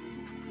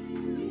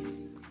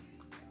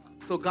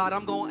 So God,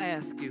 I'm going to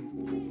ask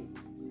you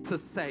to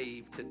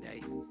save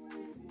today.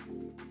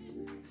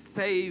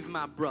 Save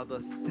my brother,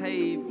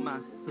 save my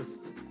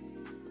sister.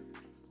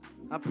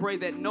 I pray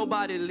that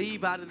nobody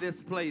leave out of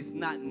this place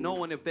not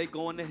knowing if they're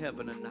going to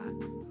heaven or not.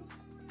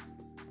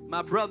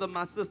 My brother,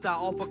 my sister, I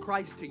offer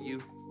Christ to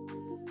you.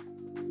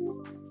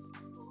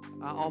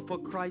 I offer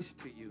Christ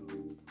to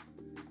you.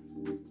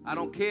 I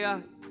don't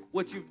care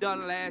what you've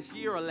done last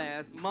year or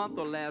last month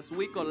or last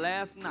week or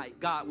last night.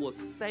 God will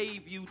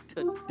save you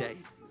today.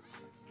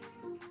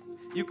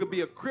 You could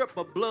be a Crip,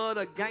 a Blood,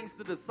 a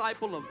gangster,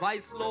 disciple, a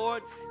vice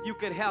lord. You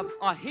could have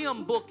a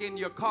hymn book in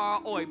your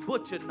car or a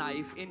butcher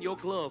knife in your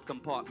glove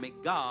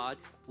compartment. God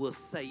will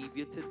save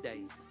you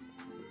today.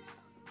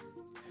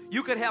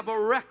 You could have a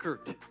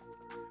record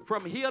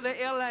from here to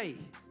LA,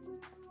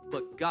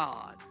 but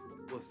God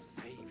will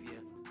save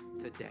you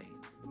today.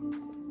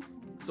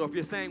 So if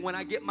you're saying, when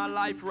I get my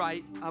life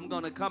right, I'm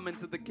going to come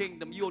into the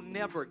kingdom, you'll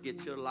never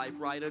get your life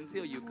right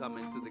until you come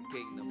into the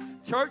kingdom.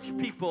 Church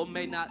people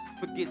may not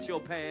forget your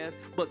past,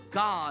 but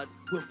God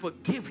will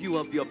forgive you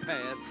of your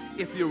past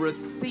if you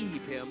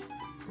receive him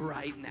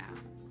right now.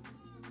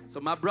 So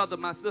my brother,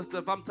 my sister,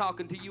 if I'm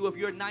talking to you, if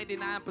you're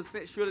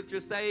 99% sure that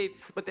you're saved,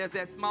 but there's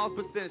that small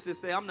percentage that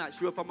say, I'm not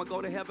sure if I'm going to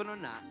go to heaven or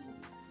not,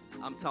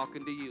 I'm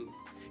talking to you.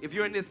 If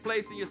you're in this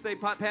place and you say,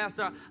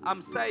 Pastor,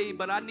 I'm saved,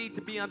 but I need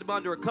to be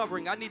under a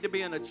covering. I need to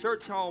be in a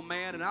church home,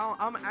 man, and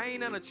I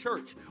ain't in a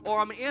church. Or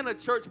I'm in a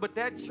church, but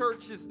that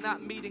church is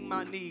not meeting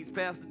my needs.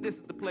 Pastor, this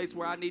is the place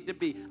where I need to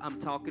be. I'm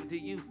talking to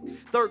you.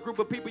 Third group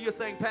of people, you're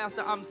saying,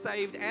 Pastor, I'm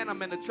saved and I'm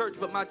in a church,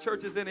 but my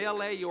church is in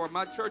L.A. or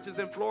my church is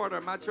in Florida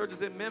or my church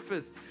is in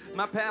Memphis.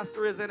 My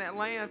pastor is in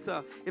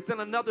Atlanta. It's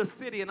in another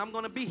city, and I'm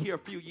going to be here a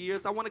few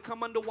years. I want to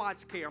come under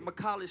watch care. I'm a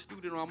college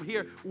student, or I'm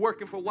here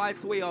working for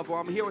Y12, or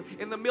I'm here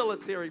in the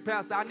military.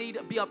 Pastor, I need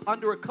to be up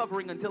under a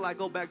covering until I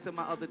go back to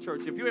my other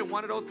church. If you're in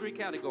one of those three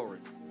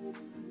categories,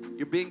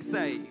 you're being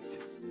saved,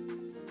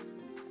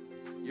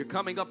 you're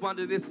coming up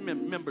under this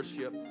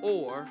membership,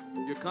 or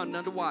you're coming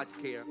under watch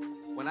care.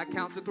 When I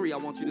count to three, I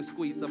want you to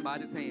squeeze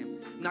somebody's hand.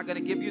 I'm not going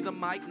to give you the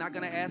mic, not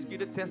going to ask you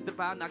to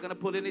testify, not going to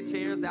put any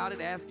chairs out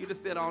and ask you to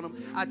sit on them.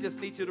 I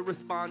just need you to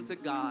respond to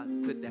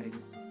God today.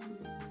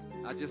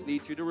 I just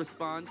need you to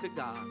respond to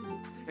God.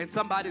 And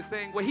somebody's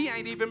saying, well, he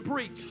ain't even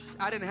preached.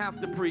 I didn't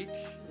have to preach.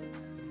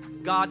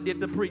 God did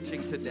the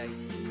preaching today.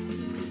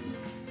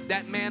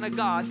 That man of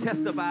God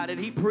testified and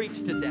he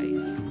preached today.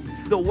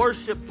 The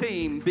worship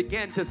team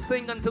began to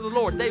sing unto the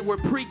Lord. They were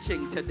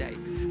preaching today.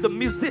 The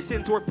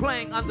musicians were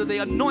playing under the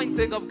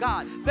anointing of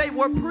God. They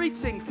were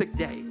preaching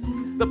today.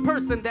 The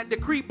person that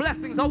decreed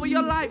blessings over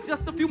your life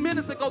just a few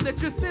minutes ago that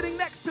you're sitting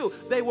next to,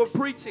 they were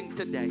preaching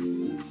today.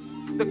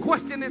 The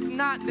question is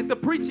not, did the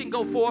preaching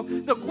go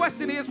forth? The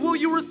question is, will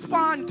you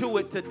respond to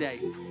it today?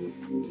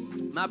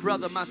 My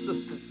brother, my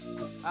sister,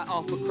 I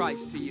offer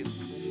Christ to you.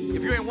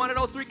 If you're in one of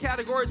those three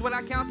categories, when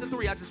I count to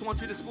three, I just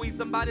want you to squeeze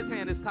somebody's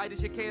hand as tight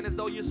as you can, as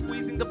though you're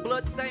squeezing the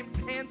bloodstained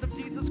hands of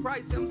Jesus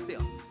Christ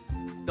himself.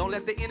 Don't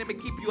let the enemy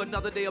keep you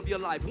another day of your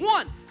life.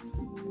 1,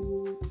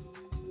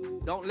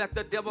 don't let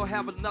the devil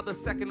have another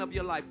second of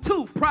your life.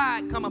 2,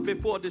 pride cometh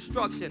before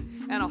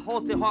destruction, and a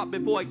haughty heart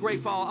before a great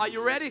fall. Are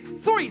you ready?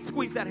 3,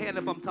 squeeze that hand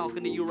if I'm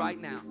talking to you right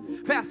now.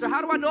 Pastor,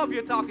 how do I know if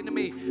you're talking to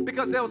me?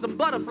 Because there was some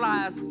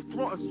butterflies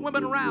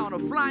swimming around or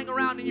flying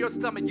around in your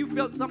stomach. You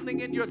felt something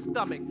in your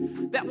stomach.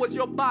 That was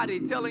your body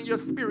telling your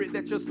spirit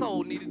that your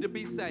soul needed to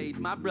be saved.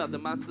 My brother,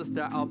 my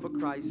sister, I offer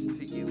Christ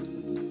to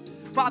you.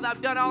 Father,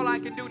 I've done all I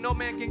can do. No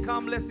man can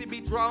come lest he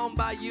be drawn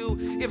by you.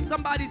 If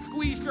somebody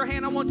squeezed your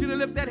hand, I want you to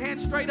lift that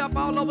hand straight up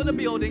all over the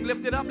building.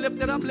 Lift it up,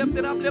 lift it up, lift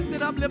it up, lift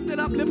it up, lift it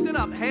up, lift it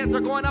up. Hands are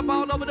going up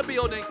all over the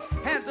building.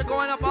 Hands are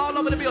going up all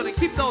over the building.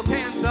 Keep those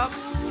hands up.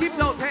 Keep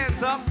those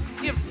hands up.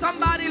 If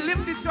somebody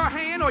lifted your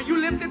hand or you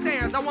lifted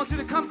theirs, I want you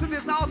to come to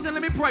this altar and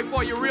let me pray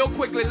for you real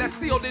quickly. Let's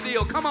seal the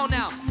deal. Come on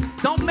now.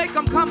 Don't make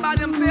them come by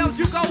themselves.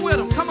 You go with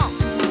them. Come on.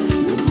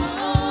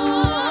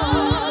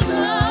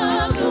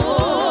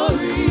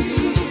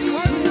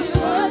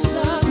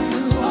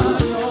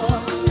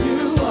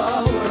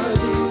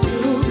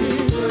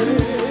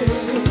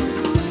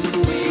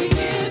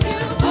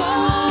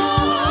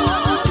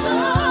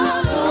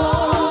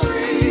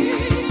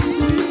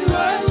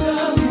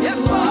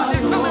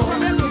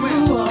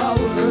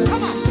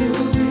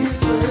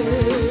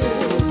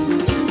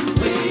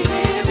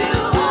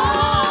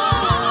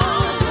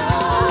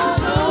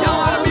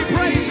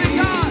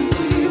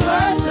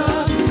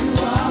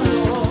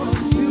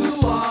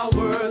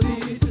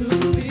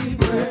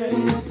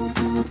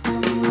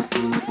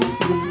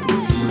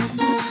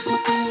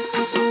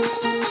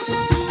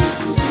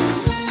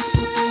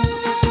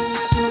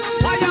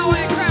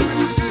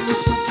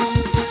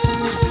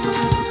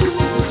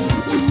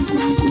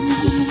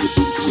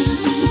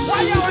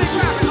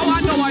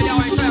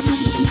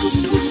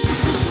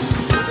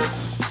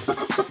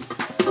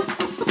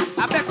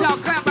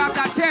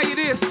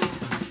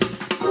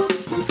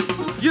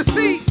 You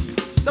see,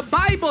 the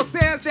Bible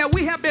says that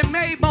we have been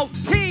made both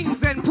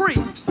kings and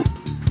priests.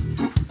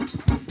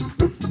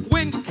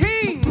 When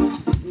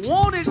kings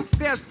wanted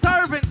their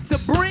servants to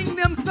bring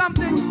them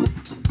something,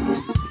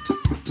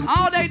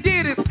 all they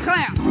did is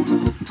clap.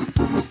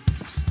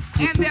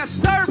 And their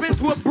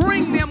servants would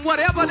bring them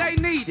whatever they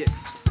needed.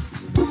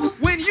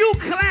 When you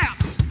clap,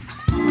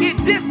 it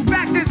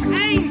dispatches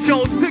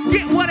angels to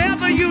get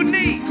whatever you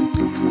need.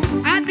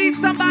 I need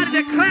somebody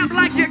to clap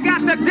like you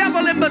got the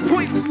devil in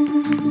between.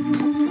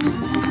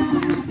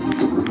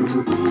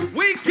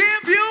 We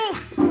give you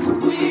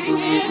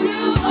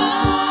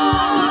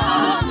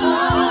all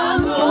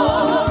the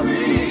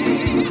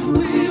glory.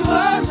 We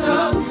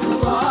worship you,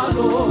 our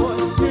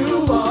Lord.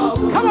 You are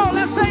worthy. Come on,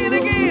 let's say it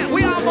again.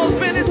 We almost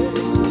finished.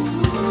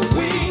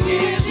 We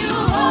give you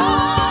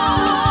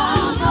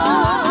all the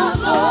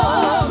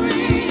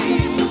glory.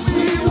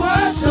 We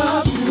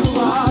worship you,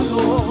 our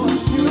Lord.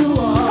 You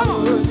are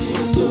worthy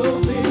to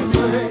be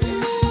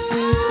praised.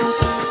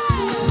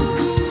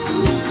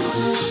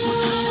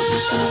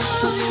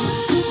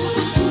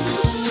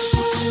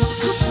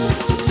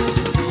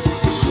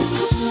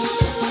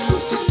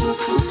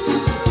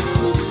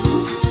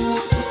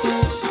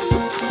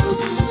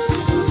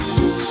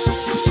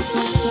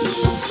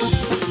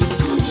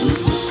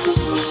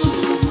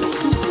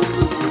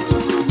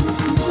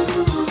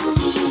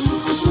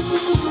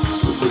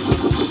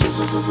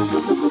 We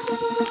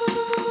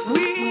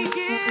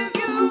give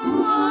you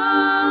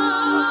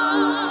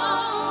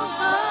all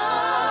the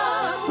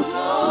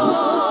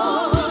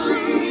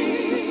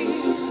glory.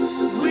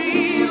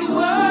 We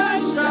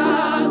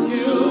worship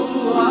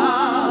you,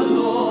 our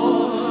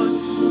Lord.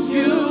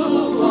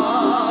 You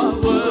are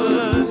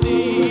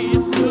worthy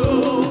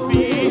to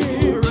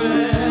be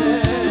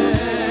praised.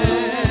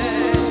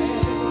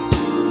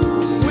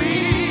 We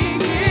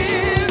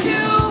give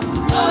you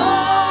all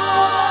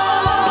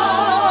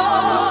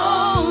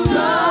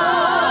the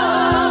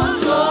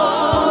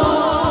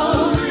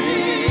glory.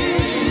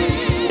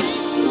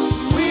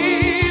 We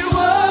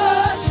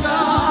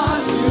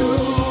worship you,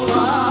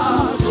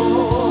 our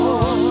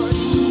Lord.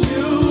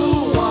 You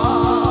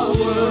are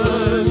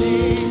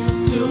worthy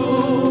to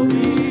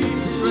be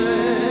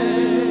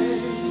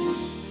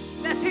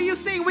praised. Let's hear you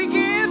sing. We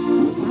give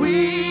you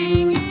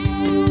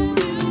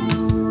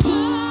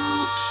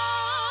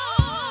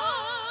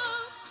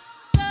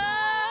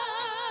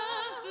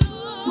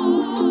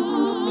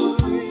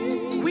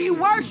we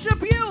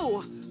worship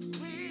you.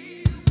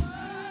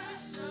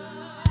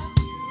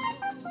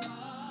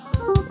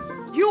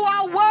 You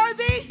are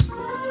worthy.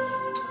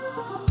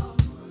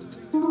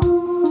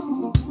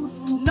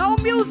 No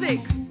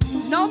music.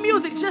 No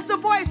music, just the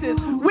voices.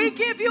 We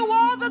give you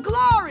all the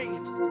glory.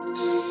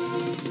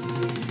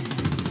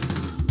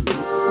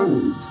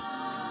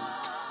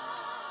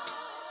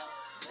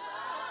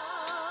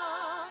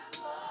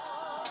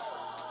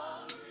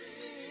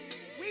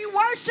 We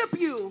worship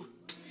you.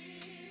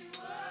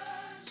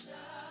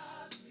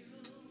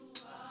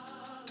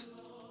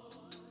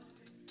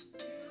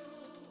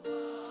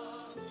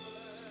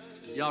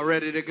 Y'all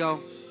ready to go?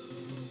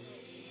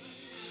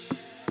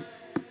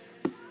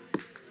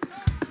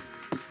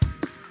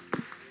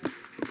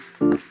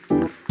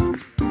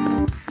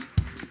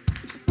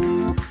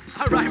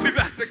 All right, we're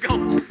about to go.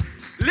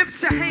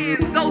 Lift your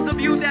hands. Those of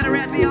you that are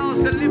at the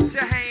altar, lift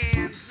your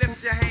hands.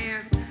 Lift your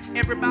hands.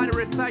 Everybody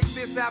recite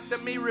this after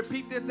me.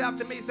 Repeat this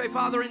after me. Say,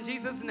 Father, in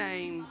Jesus'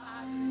 name,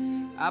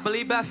 I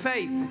believe by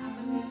faith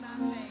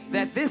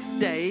that this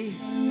day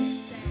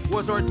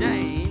was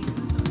ordained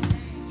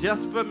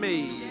just for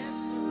me.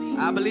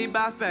 I believe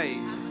by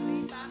faith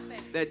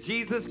that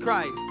Jesus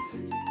Christ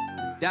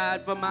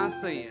died for my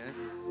sin,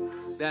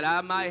 that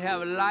I might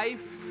have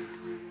life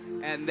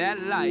and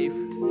that life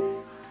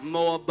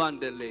more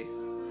abundantly.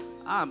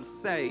 I'm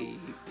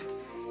saved,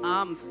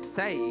 and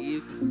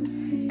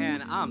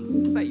I'm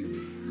safe.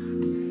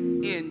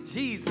 In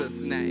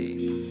Jesus'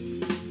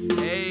 name,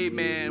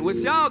 amen. Would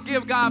y'all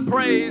give God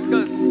praise?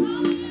 Because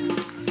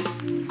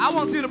I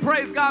want you to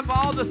praise God for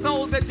all the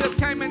souls that just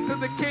came into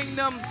the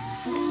kingdom.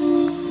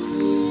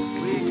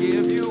 We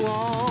give you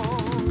all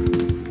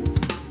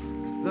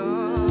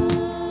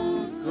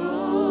the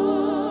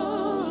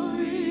glory.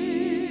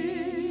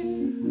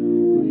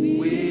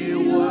 We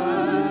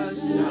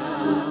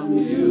worship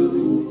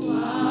you,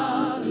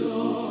 our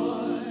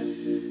Lord.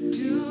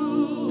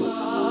 You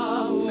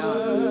are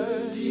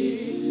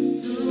worthy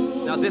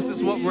to. Now this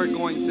is what we're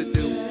going to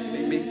do,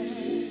 baby.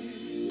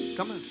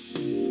 Come on.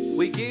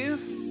 We give.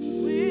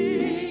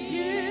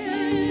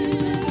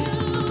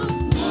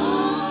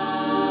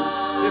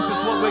 This is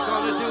what we're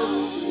going to do.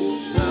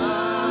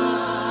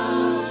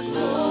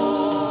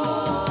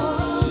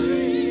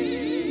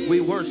 We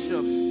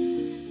worship.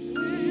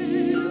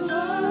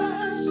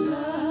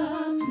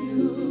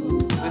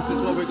 This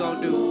is what we're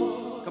going to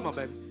do. Come on,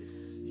 baby.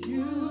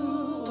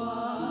 You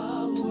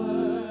are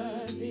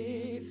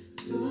worthy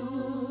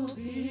to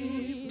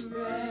be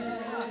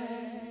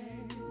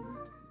praised.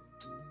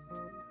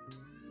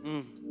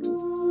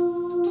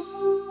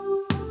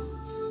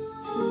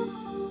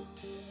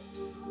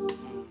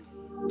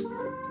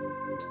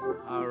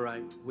 All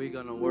right, we're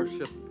going to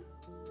worship.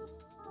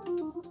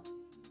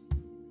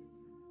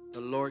 The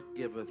Lord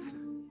giveth,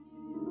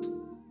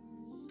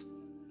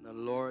 the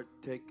Lord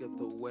taketh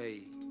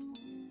away.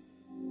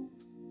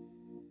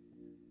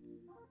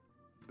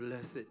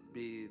 Blessed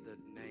be the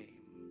name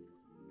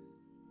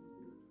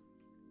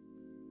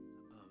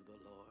of the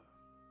Lord.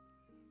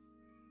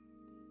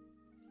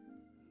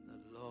 The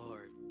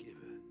Lord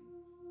giveth,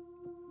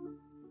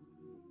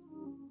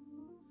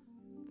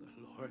 the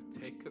Lord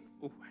taketh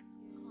away.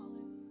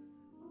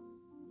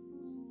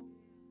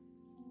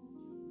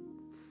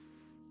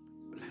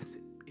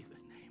 Blessed be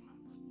the name of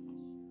the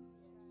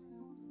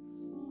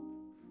Lord.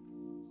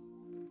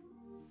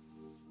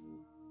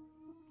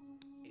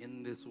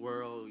 In this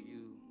world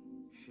you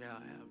shall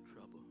have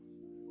trouble,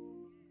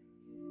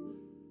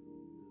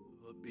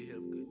 but be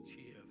of good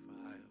cheer, for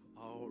I have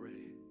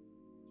already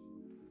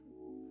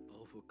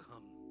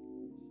overcome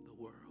the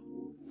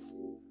world.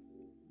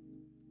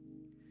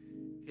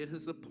 It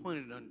is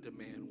appointed unto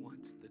man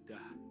once to die,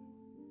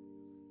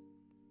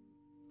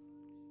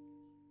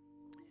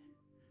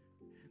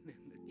 and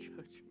in the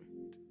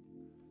judgment,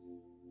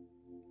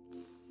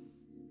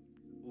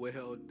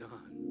 well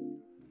done,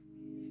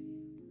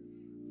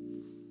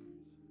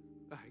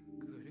 thy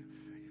good and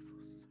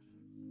faithful son.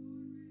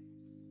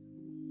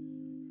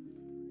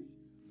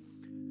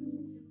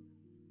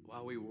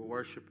 While we were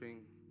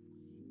worshiping,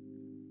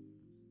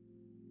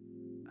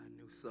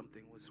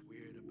 something was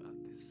weird about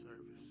this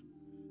service.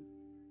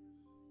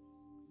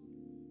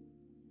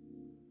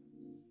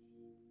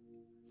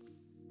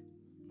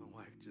 My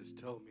wife just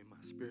told me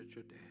my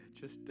spiritual dad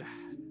just died.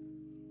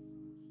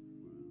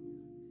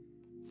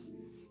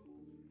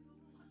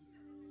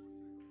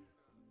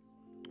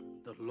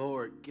 The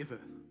Lord giveth,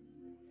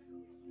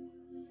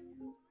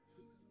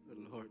 the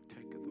Lord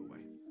taketh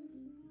away.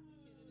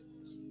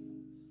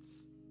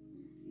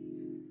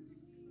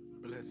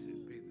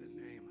 Blessed be the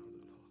name of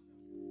the Lord.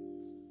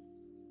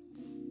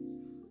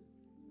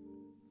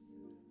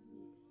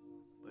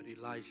 But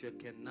Elisha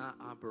cannot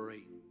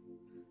operate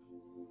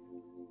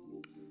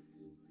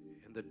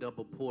in the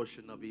double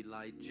portion of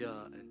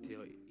Elijah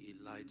until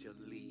Elijah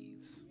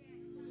leaves.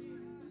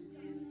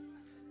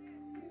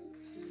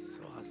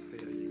 So I say,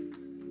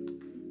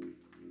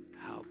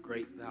 how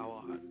great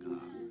thou art,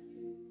 God.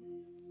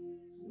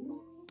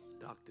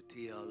 Dr.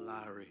 T.L.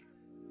 Lowry,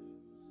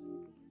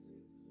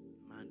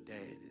 my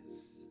dad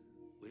is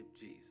with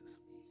Jesus.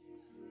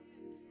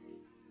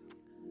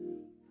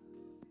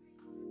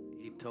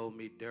 He told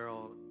me,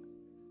 Daryl,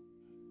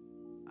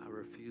 I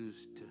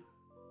refuse to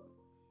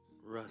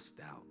rust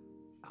out.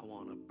 I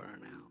want to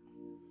burn out.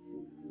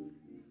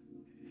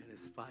 And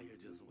his fire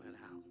just went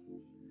out.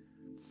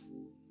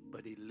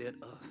 But he lit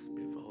us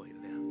before he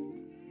left.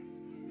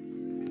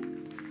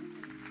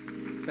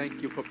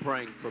 Thank you for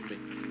praying for me.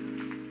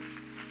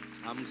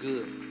 I'm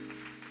good.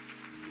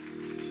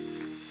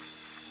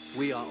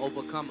 We are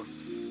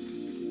overcomers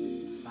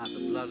by the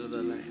blood of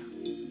the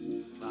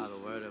Lamb, by the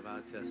word of our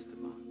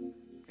testimony.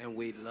 And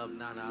we love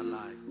not our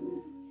lives,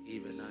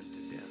 even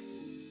unto death.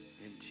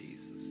 In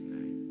Jesus'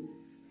 name,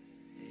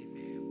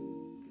 amen.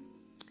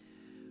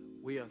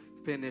 We are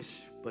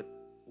finished, but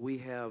we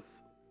have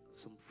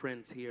some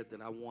friends here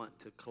that I want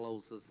to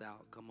close us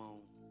out. Come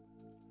on.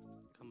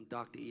 Come,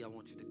 Dr. E, I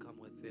want you to come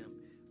with them.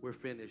 We're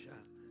finished.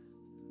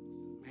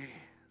 Man,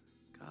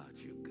 God,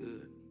 you're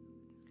good.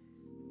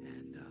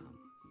 And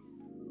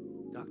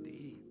Dr.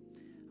 E,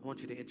 I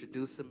want you to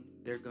introduce them.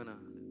 They're gonna,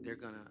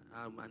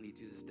 I need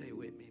you to stay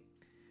with me.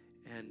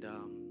 And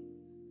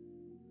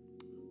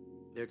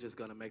they're just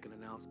gonna make an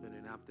announcement.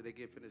 And after they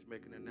get finished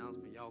making an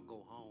announcement, y'all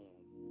go home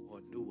or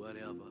do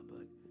whatever.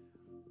 But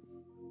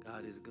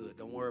God is good.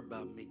 Don't worry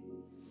about me.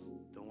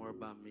 Don't worry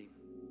about me.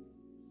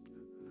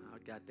 I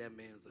got that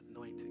man's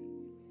anointing.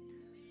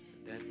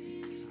 I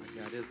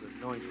got his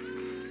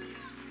anointing.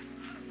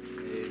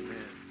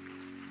 Amen.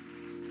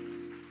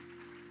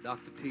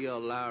 Dr. T.L.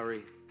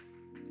 Lowry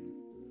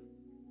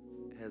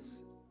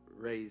has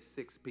raised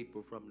 6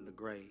 people from the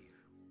grave.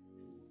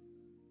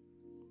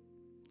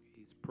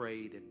 He's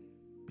prayed, and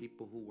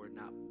people who were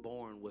not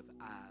born with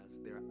eyes,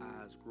 their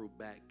eyes grew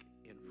back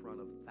in front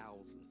of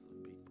thousands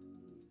of people.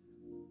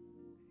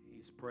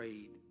 He's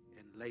prayed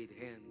and laid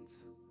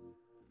hands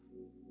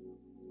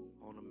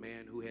on a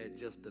man who had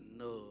just a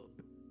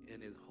nub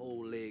and his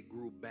whole leg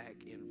grew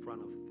back in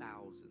front of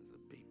thousands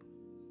of people.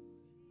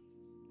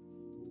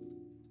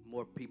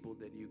 More people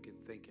than you can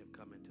think have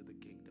come into the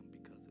kingdom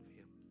because of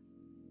him.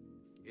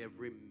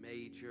 Every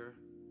major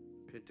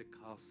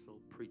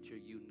Pentecostal preacher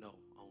you know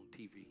on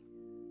TV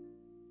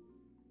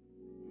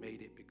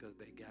made it because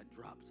they got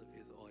drops of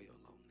his oil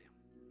on them.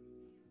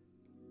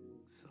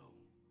 So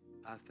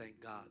I thank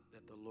God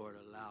that the Lord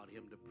allowed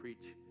him to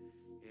preach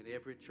in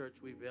every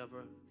church we've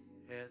ever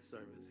had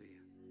service in.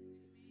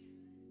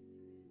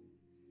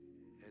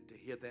 And to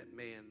hear that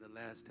man the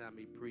last time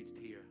he preached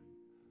here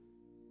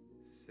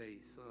say,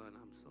 son,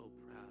 I'm so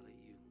proud of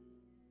you.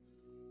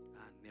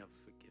 I never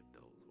forget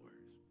those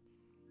words.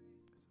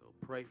 So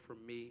pray for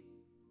me.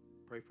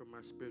 Pray for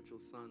my spiritual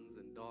sons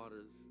and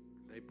daughters.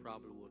 They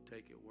probably will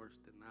take it worse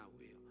than I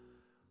will.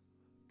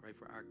 Pray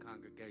for our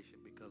congregation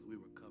because we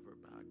were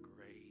covered by a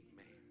great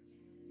man.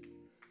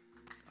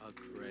 A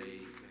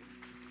great man.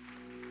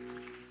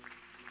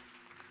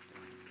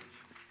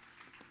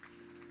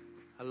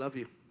 I love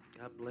you.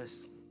 God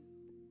bless.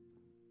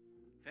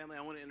 Family,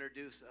 I want to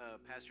introduce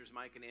Pastors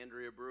Mike and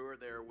Andrea Brewer.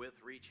 They're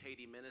with Reach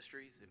Haiti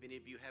Ministries. If any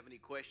of you have any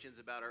questions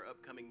about our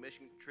upcoming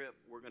mission trip,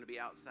 we're going to be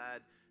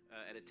outside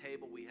at a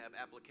table. We have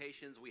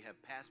applications. We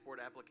have passport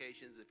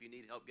applications if you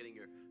need help getting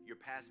your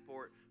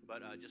passport.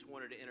 But just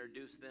wanted to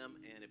introduce them.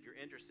 And if you're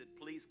interested,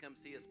 please come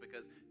see us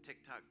because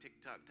TikTok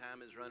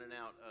time is running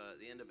out.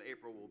 The end of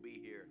April, we'll be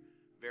here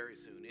very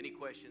soon. Any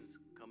questions,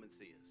 come and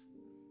see us.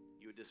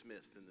 You are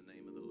dismissed in the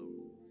name of the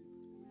Lord.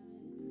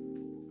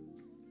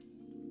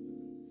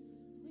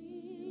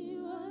 We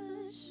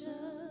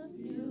worship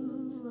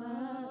you,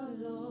 our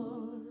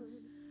Lord.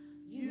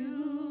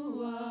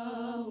 You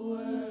are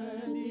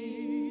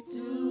worthy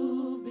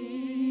to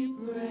be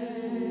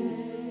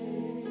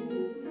praised.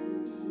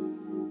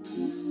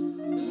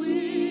 We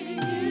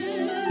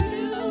give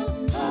you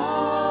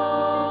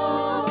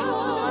all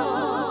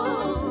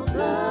the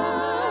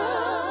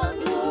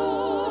glory.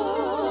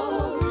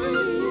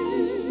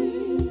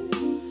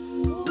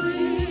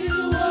 We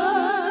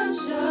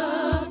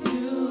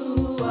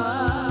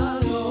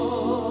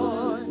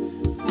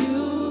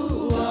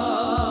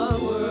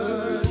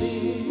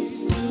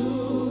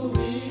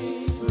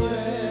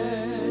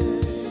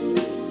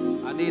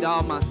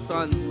y'all, my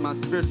sons, my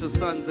spiritual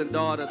sons and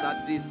daughters,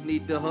 I just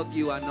need to hug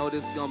you. I know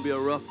this is going to be a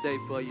rough day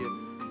for you.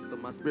 So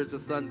my spiritual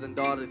sons and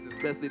daughters,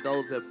 especially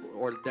those that are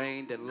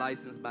ordained and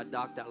licensed by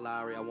Dr.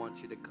 Lowry, I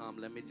want you to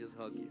come. Let me just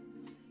hug you.